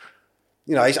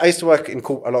 I used to work in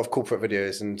a lot of corporate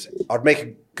videos, and I'd make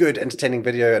a good, entertaining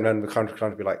video, and then the client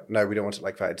would be like, no, we don't want it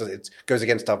like that. It goes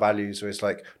against our values, or it's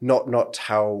like not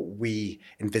how we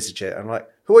envisage it. And I'm like,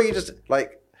 who are you? Just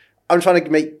like, I'm trying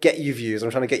to get you views.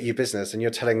 I'm trying to get you business, and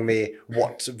you're telling me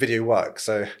what video works.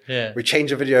 So we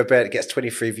change a video a bit, it gets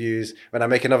 23 views. When I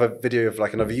make another video of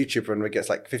like another YouTuber, and it gets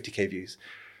like 50k views.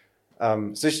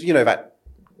 So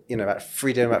that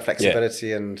freedom, that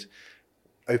flexibility, and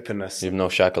openness. You have no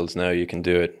shackles now. You can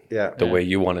do it the way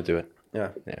you want to do it.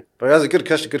 Yeah. But that's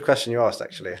a good question you asked,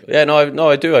 actually. Yeah, no,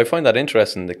 I do. I find that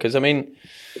interesting because, I mean,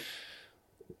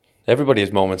 everybody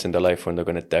has moments in their life when they're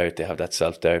going to doubt. They have that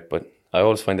self-doubt. But I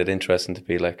always find it interesting to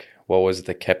be like, what was it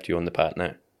that kept you on the path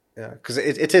now? Yeah, because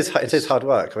it is hard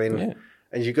work. I mean,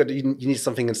 and you need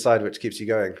something inside which keeps you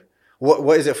going.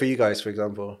 What is it for you guys, for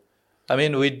example? I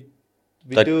mean, we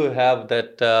do have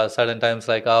that certain times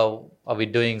like, oh, are we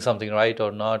doing something right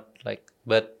or not? Like,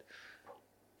 but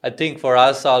I think for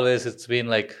us always it's been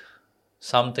like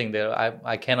something there.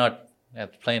 I cannot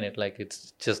explain it. Like,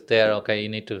 it's just there. Okay, you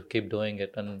need to keep doing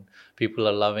it, and people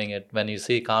are loving it. When you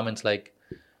see comments like,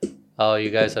 oh,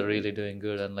 you guys are really doing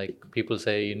good, and like people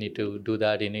say you need to do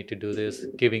that, you need to do this,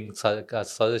 giving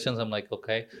suggestions. I'm like,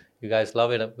 okay, you guys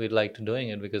love it. We like to doing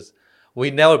it because we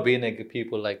never been like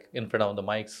people like in front of the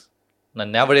mics. And I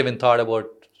never even thought about,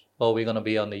 oh, we're gonna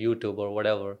be on the YouTube or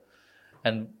whatever.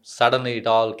 And suddenly it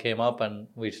all came up, and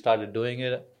we started doing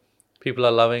it. People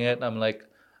are loving it. I'm like,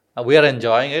 we are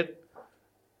enjoying it,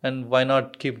 and why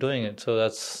not keep doing it? So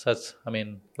that's. I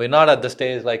mean, we're not at the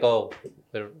stage like, oh,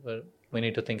 we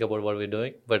need to think about what we're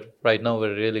doing. But right now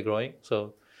we're really growing.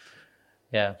 So,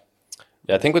 yeah.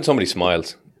 Yeah, I think when somebody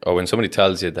smiles, or when somebody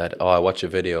tells you that, oh, I watched a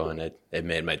video and it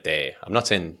made my day. I'm not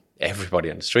saying everybody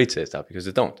on the street says that, because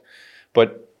they don't.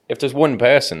 But if there's one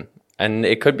person, and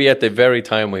it could be at the very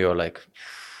time where you're like,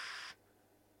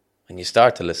 and you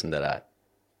start to listen to that,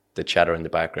 the chatter in the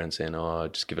background saying, oh,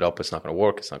 just give it up, it's not going to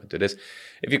work, it's not going to do this.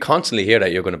 If you constantly hear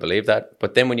that, you're going to believe that.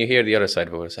 But then when you hear the other side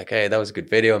of it, it's like, hey, that was a good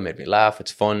video, it made me laugh,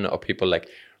 it's fun, or people like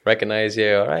recognize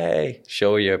you, or hey,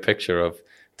 show you a picture of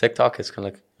TikTok, it's kind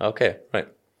of like, okay, right.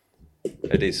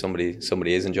 It is somebody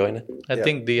is enjoying it. I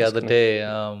think the other day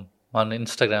on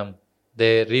Instagram,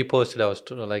 they reposted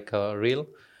a reel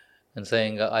and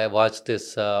saying, I watched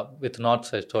this with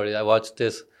Northside Story. I watched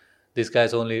this. These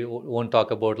guys only won't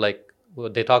talk about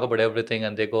they talk about everything,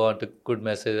 and they go on to good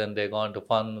message, and they go on to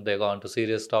fun, they go on to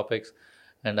serious topics.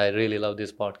 And I really love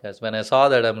this podcast. When I saw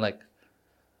that, I'm like,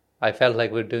 I felt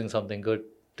like we're doing something good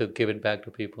to give it back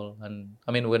to people. And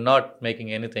I mean, we're not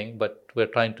making anything, but we're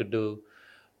trying to do,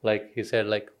 like he said,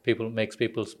 like makes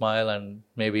people smile, and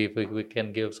maybe if we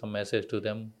can give some message to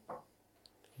them,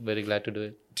 very glad to do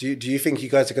it. Do you think you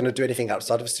guys are going to do anything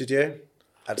outside of the studio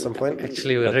at some point?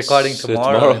 Actually, we're recording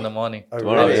tomorrow in the morning. Oh,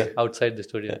 really? Outside the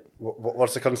studio.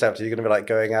 What's the concept? Are you going to be like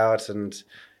going out and...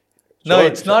 No,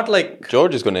 it's not like...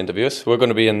 George is going to interview us. We're going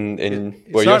to be in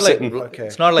where you're sitting. Okay.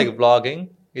 It's not like vlogging.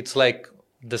 It's like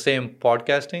the same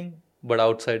podcasting, but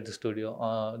outside the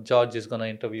studio. George is going to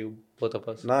interview both of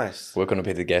us. Nice. We're going to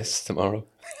be the guests tomorrow.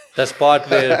 The spot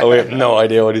where... we have no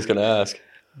idea what he's going to ask.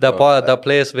 The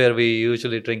place where we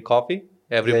usually drink coffee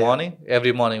every morning.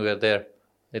 Every morning we're there.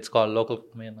 It's called Local...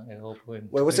 I hope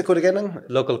what's it called again?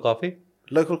 Local Coffee.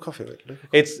 Local coffee. Local.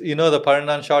 It's, you know, the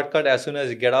Paranan shortcut. As soon as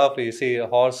you get off, you see a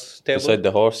horse stable. Beside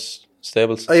the horse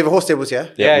stables. Oh, you have a horse stables, yeah?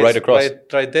 Yeah, right it's across.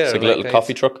 right there. It's like a little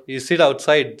coffee truck. You sit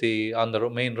outside on the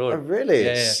main road. Oh, really? Yeah,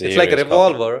 yeah. It's Serious like a coffee.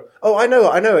 revolver. Oh, I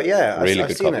know it, yeah. Really I've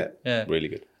good seen coffee. it. Yeah. Really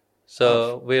good.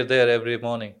 So we're there every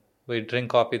morning. We drink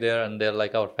coffee there, and they're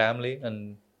like our family,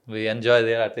 and we enjoy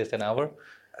there at least an hour.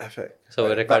 Epic. So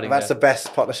we're recording That's there. the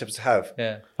best partnerships to have.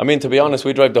 Yeah. I mean, to be honest,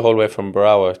 we drive the whole way from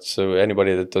Barawa. So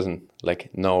anybody that doesn't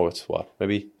know, it's what,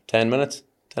 maybe 10 minutes,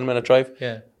 10-minute drive.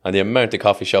 Yeah. And the amount of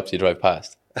coffee shops you drive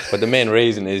past. But the main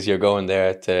reason is you're going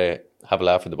there to have a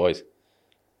laugh with the boys.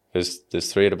 There's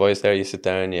 3 of the boys there. You sit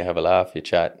down, you have a laugh, you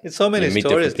chat. It's so many you meet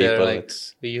stories different there. people. Like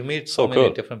It's you meet so so many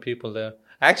cool. different people there.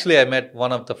 Actually, I met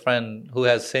one of the friend who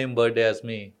has same birthday as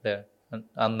me there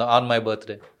on my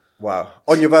birthday. Wow.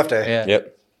 On your birthday? Yeah.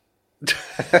 Yep.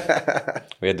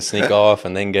 We had to sneak off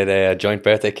and then get a joint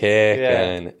birthday cake. Yeah.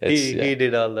 And it's, He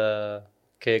did all the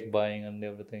cake buying and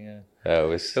everything. Yeah. it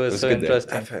was so a good day.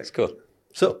 interesting. It's cool.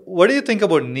 So, what do you think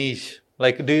about niche?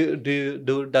 Like,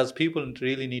 does people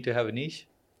really need to have a niche?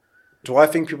 Do I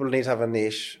think people need to have a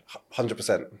niche?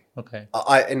 100%. Okay.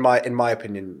 In my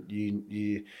opinion,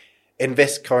 you in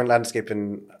this current landscape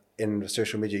in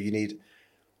social media,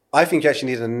 I think you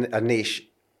actually need a niche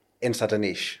inside a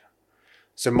niche.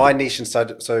 So my niche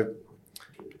inside, so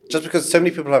just because so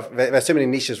many people there's so many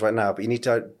niches right now, but you need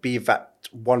to be that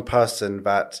one person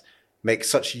that makes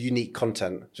such unique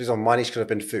content. For example, my niche could have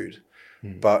been food,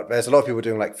 but there's a lot of people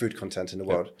doing like food content in the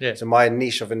world. Yeah. So my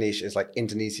niche of a niche is like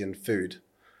Indonesian food.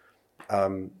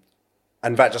 And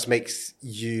that just makes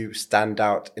you stand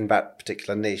out in that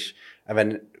particular niche, and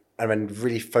then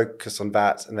really focus on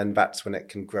that, and then that's when it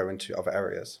can grow into other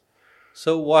areas.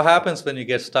 So, what happens when you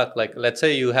get stuck? Like, let's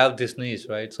say you have this niche,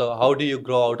 right? So, how do you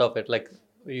grow out of it? Like,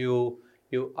 you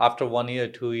after 1 year,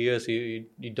 2 years, you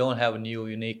don't have new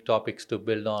unique topics to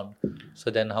build on.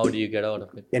 So then, how do you get out of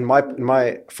it?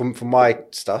 For my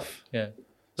stuff, Yeah,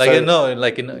 like So-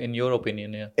 like in your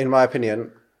opinion, yeah. in my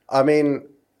opinion, I mean,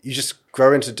 you just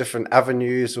grow into different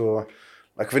avenues, or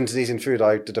like with Indonesian food,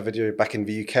 I did a video back in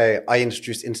the UK. I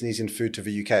introduced Indonesian food to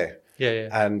the UK. Yeah,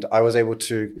 yeah. And I was able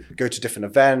to go to different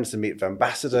events and meet with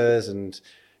ambassadors and,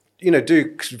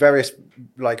 do various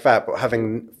like that, but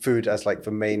having food as like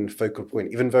the main focal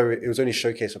point, even though it was only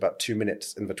showcased about 2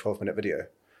 minutes in the 12-minute video.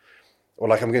 Or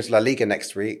like I'm going to La Liga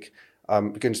next week.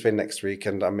 I'm going to Spain next week,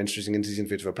 and I'm introducing Indonesian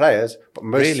food to the players. But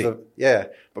most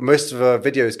of the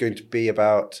video is going to be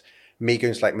about me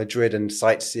going to like Madrid and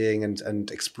sightseeing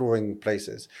and exploring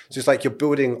places. So it's like you're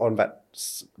building on that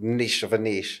niche of a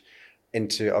niche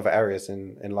into other areas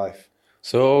in life.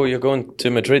 So you're going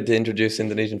to Madrid to introduce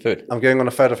Indonesian food? I'm going on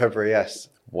the 3rd of February, yes.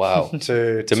 Wow.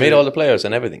 To meet all the players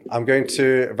and everything? I'm going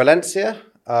to Valencia,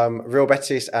 Real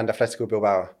Betis and Atletico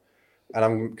Bilbao. And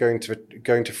I'm going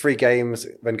to 3 games,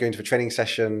 then going to the training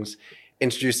sessions,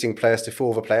 introducing players to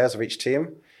 4 other players of each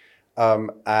team.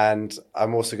 And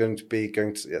I'm also going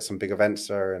to some big events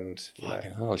there, and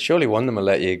Oh, surely one of them will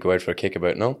let you go out for a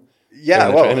kickabout, no? yeah,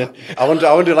 During the well, training? I want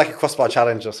to do like a crossbar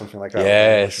challenge or something like that.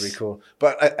 Yes. Which would be cool.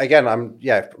 But again, I'm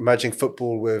merging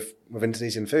football with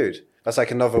Indonesian food. That's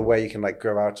like another way you can like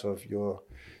grow out of your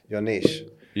niche.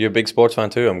 You're a big sports fan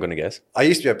too, I'm going to guess. I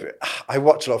used to be I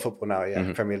watch a lot of football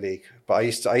now, Premier League. But I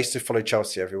used to follow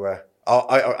Chelsea everywhere.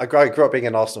 I grew up being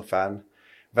an Arsenal fan.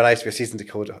 Then I used to be a season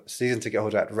ticket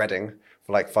holder at Reading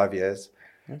for like 5 years.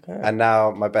 Okay. And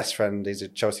now my best friend is a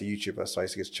Chelsea YouTuber, so I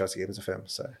used to go to Chelsea games with him.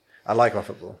 So I like my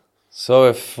football. So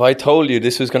if I told you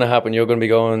this was going to happen, you're going to be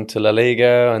going to La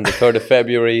Liga on the 3rd of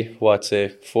February,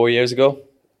 4 years ago?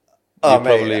 Oh, You mate.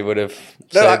 probably would have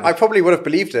No, said... I probably would have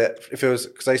believed it if it was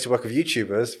because I used to work with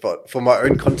YouTubers, but for my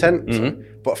own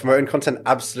content. But for my own content,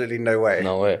 absolutely no way.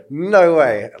 No way. No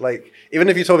way. Like, even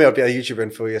if you told me I'd be a YouTuber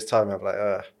in 4 years' time, I'd be like,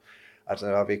 I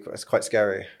don't know, it's quite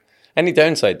scary. Any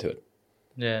downside to it?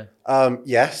 Yeah.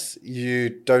 Yes, you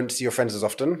don't see your friends as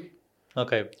often.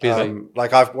 Okay. Busy.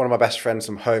 Like I've one of my best friends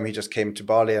from home. He just came to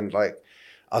Bali, and like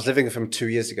I was living with him 2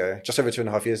 years ago, just over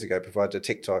 2.5 years ago, before I did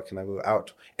TikTok, and we were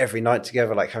out every night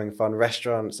together, like having fun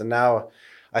restaurants. And now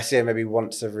I see him maybe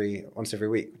once every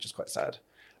week, which is quite sad.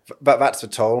 But that's the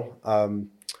toll.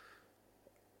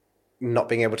 Not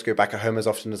being able to go back at home as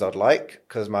often as I'd like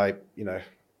because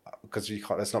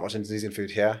there's not much Indonesian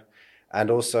food here, and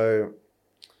also,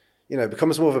 it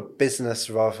becomes more of a business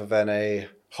rather than a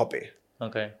hobby.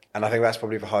 Okay. And I think that's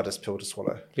probably the hardest pill to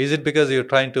swallow. Is it because you're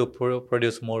trying to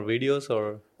produce more videos,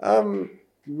 or?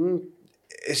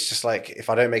 It's just like if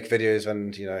I don't make videos,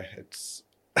 then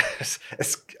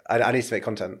I need to make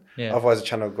content. Yeah. Otherwise, the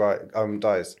channel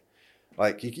dies.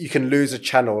 Like you can lose a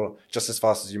channel just as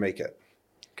fast as you make it.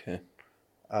 Okay.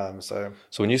 So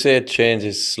So when you say it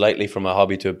changes slightly from a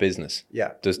hobby to a business,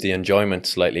 yeah, does the enjoyment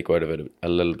slightly go out of it a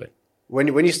little bit?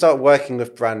 when you start working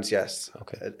with brands, yes,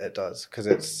 Okay. it does, because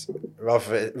it's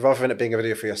rather than it being a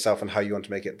video for yourself and how you want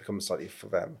to make it, it becomes slightly for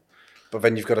them. But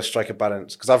then you've got to strike a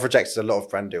balance, because I've rejected a lot of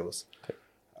brand deals. Okay.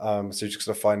 So you just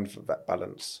got to find that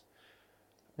balance.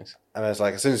 Yes. And it's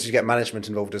like, as soon as you get management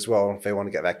involved as well, they want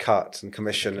to get their cut and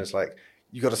commission. It's like,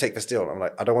 you got to take this deal. I'm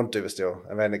like, I don't want to do this deal.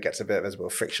 And then it gets there's a bit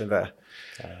of friction there.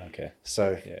 Okay.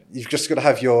 So Yeah. you've just got to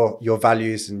have your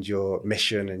values and your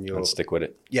mission and your And stick with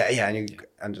it.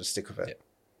 and just stick with it. Yeah.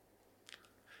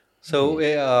 So,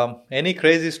 any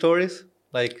crazy stories?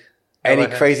 Like Any ever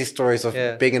had- crazy stories of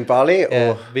Yeah. being in Bali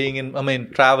or being in? I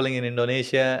mean, traveling in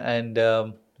Indonesia and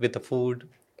with the food.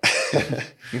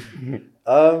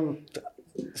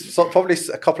 so probably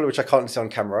a couple of which I can't see on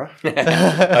camera.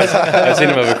 I've seen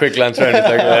him have a quick glance around. It's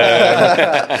like,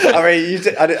 I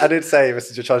mean, I did say this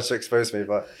is your chance to expose me,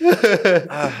 but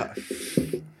a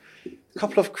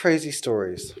couple of crazy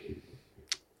stories.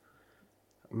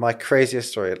 My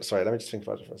craziest story. Sorry, let me just think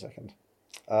about it for a second.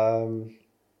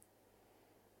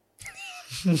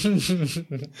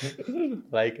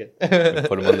 Like it.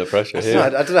 put him under pressure I here.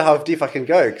 don't know how deep I can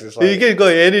go, because it's like You can go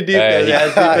any deep as yeah.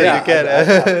 deep as Yeah, you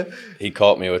can. He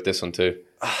caught me with this one too.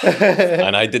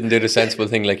 And I didn't do the sensible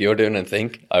thing like you're doing and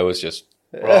think. I was just,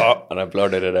 raw, and I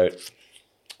blurted it out.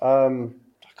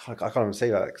 I can't even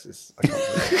say that because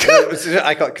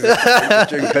I can't because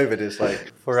during COVID it's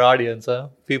like For audience,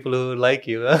 people who like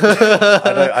you.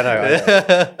 I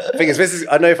know. Thing is,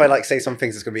 I know if I like say some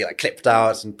things, it's gonna be like clipped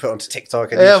out and put onto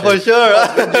TikTok. And Yeah, YouTube. for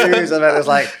sure. News, and then it's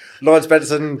like Laurence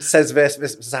Benson says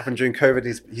this happened during COVID.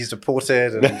 He's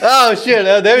deported. And, Oh shit!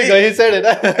 There we go. He said it.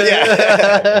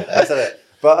 yeah, I said it.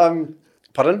 But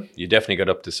pardon? You definitely got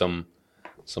up to some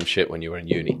shit when you were in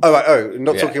uni.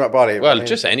 Not Yeah. talking about Bali. Well, I mean,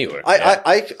 just anywhere.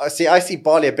 I see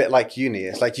Bali a bit like uni.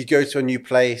 It's like you go to a new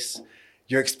place,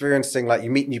 you're experiencing, like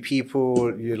you meet new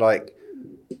people, you like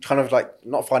kind of like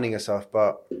not finding yourself,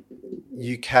 but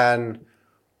you can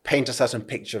paint a certain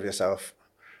picture of yourself.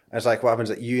 And it's like what happens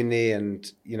at uni,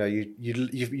 and you know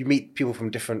you meet people from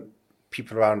different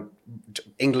people around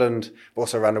England, but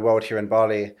also around the world here in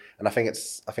Bali, and I think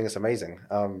it's amazing.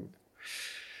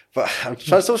 But I'm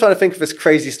still trying to think of this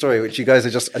crazy story, which you guys are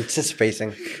just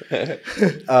anticipating.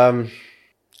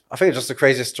 I think just the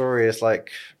craziest story is like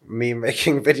me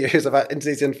making videos about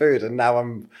Indonesian food, and now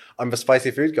I'm the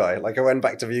spicy food guy. Like I went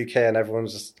back to the UK, and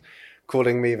everyone's just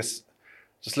calling me this,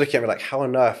 just looking at me like, how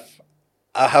on earth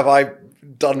have I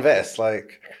done this?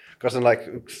 Like, gotten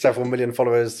like several million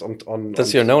followers on.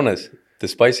 That's you're known as the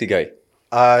spicy guy.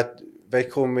 They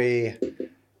call me,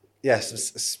 yes,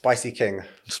 Spicy King.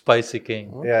 Spicy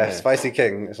King. Yeah, Spicy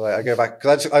King. It's like I go back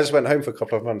because I just went home for a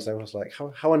couple of months, and I was like,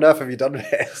 how on earth have you done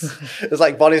this? It's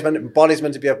like Bali's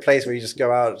meant to be a place where you just go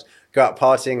out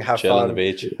partying, have Chill fun on the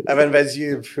beach. and then there's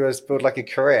you who has built like a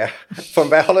career from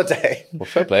their holiday. Well,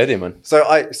 fair play to you, man. So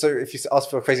if you ask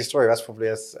for a crazy story, that's probably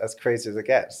as crazy as it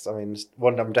gets. I mean,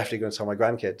 one I'm definitely going to tell my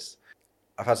grandkids.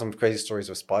 I've had some crazy stories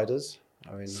with spiders.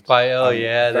 I mean, I'm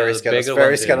Yeah, very those scared, bigger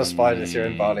very ones, scared of spiders here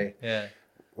in Bali. Yeah.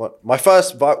 What my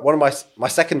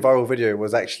second viral video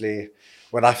was actually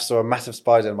when I saw a massive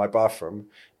spider in my bathroom.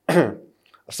 I've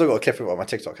still got a clip of it on my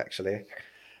TikTok actually,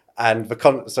 and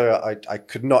so I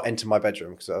could not enter my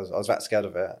bedroom because I was that scared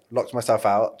of it. Locked myself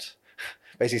out,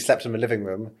 basically slept in the living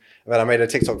room. And then I made a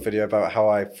TikTok video about how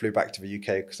I flew back to the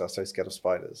UK because I was so scared of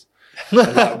spiders. And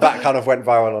that kind of went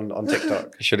viral on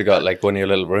TikTok. You should have got like one of your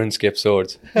little RuneScape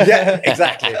swords. Yeah,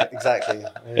 exactly.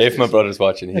 If my brother's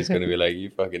watching, he's going to be like, "You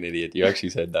fucking idiot! You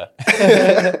actually said that."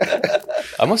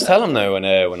 I must tell him now when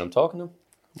I'm talking to him.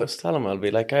 I must tell him. I'll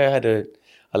be like, I had a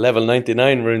level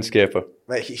 99 RuneScaper.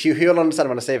 Mate, he'll understand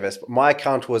when I say this, but my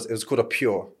account was called a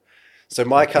pure. So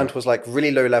my account was like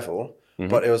really low level,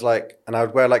 but it was like, and I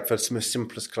would wear like the most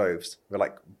simplest clothes. They're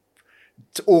like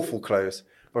awful clothes.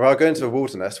 But when I would go into the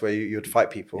wilderness where you would fight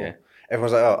people,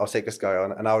 everyone's like, "Oh, I'll take this guy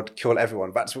on," and I would kill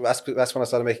everyone. That's when I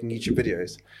started making YouTube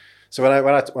videos. So when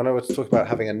I was talking about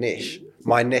having a niche,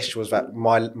 my niche was that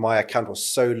my account was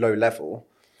so low level,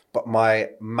 but my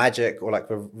magic or like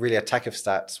the really attackive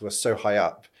stats were so high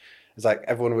up. It's like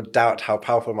everyone would doubt how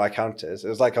powerful my account is. It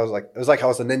was like I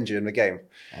was a ninja in the game.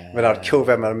 When I'd kill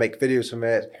them and I'd make videos from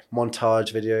it,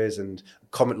 montage videos and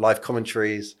live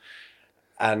commentaries.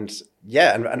 And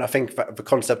yeah, and I think that the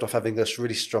concept of having this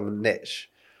really strong niche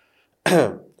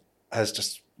has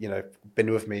just,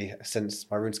 been with me since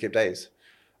my RuneScape days.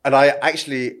 And I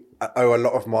actually owe a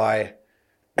lot of my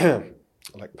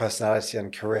like personality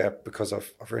and career because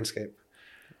of RuneScape.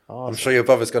 Awesome. I'm sure your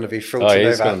brother's going to be thrilled to know that.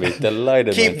 He's going to be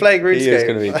delighted. Keep playing RuneScape. He is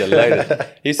going to be delighted.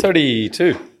 He's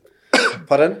 32.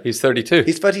 Pardon? He's 32.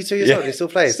 He's 32 years old. He still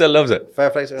plays. Still loves it. Fair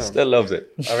play to him. Still loves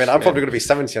it. I mean, I'm probably going to be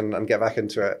 70 and get back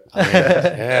into it.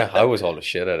 Yeah, I was all the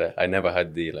shit at it. I never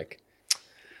had the, like,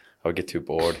 I would get too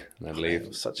bored and I'd It leave.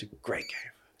 was such a great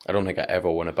game. I don't think I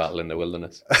ever won a battle in the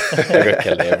wilderness. I got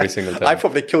killed every single time. I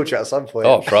probably killed you at some point.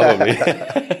 Oh, probably.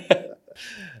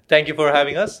 Thank you for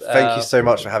having us. Thank you so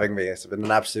much for having me. It's been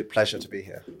an absolute pleasure to be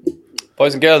here.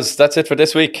 Boys and girls, that's it for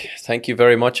this week. Thank you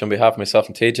very much on behalf of myself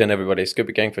and TJ and everybody at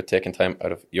Scoopy Gang for taking time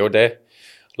out of your day.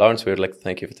 Laurence, we would like to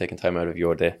thank you for taking time out of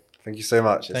your day. Thank you so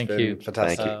much. It's Thank been you.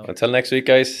 fantastic. Thank you. Until next week,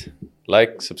 guys,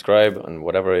 like, subscribe, and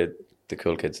whatever the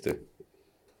cool kids do.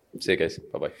 See you guys.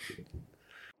 Bye-bye.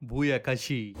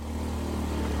 Booyakashi.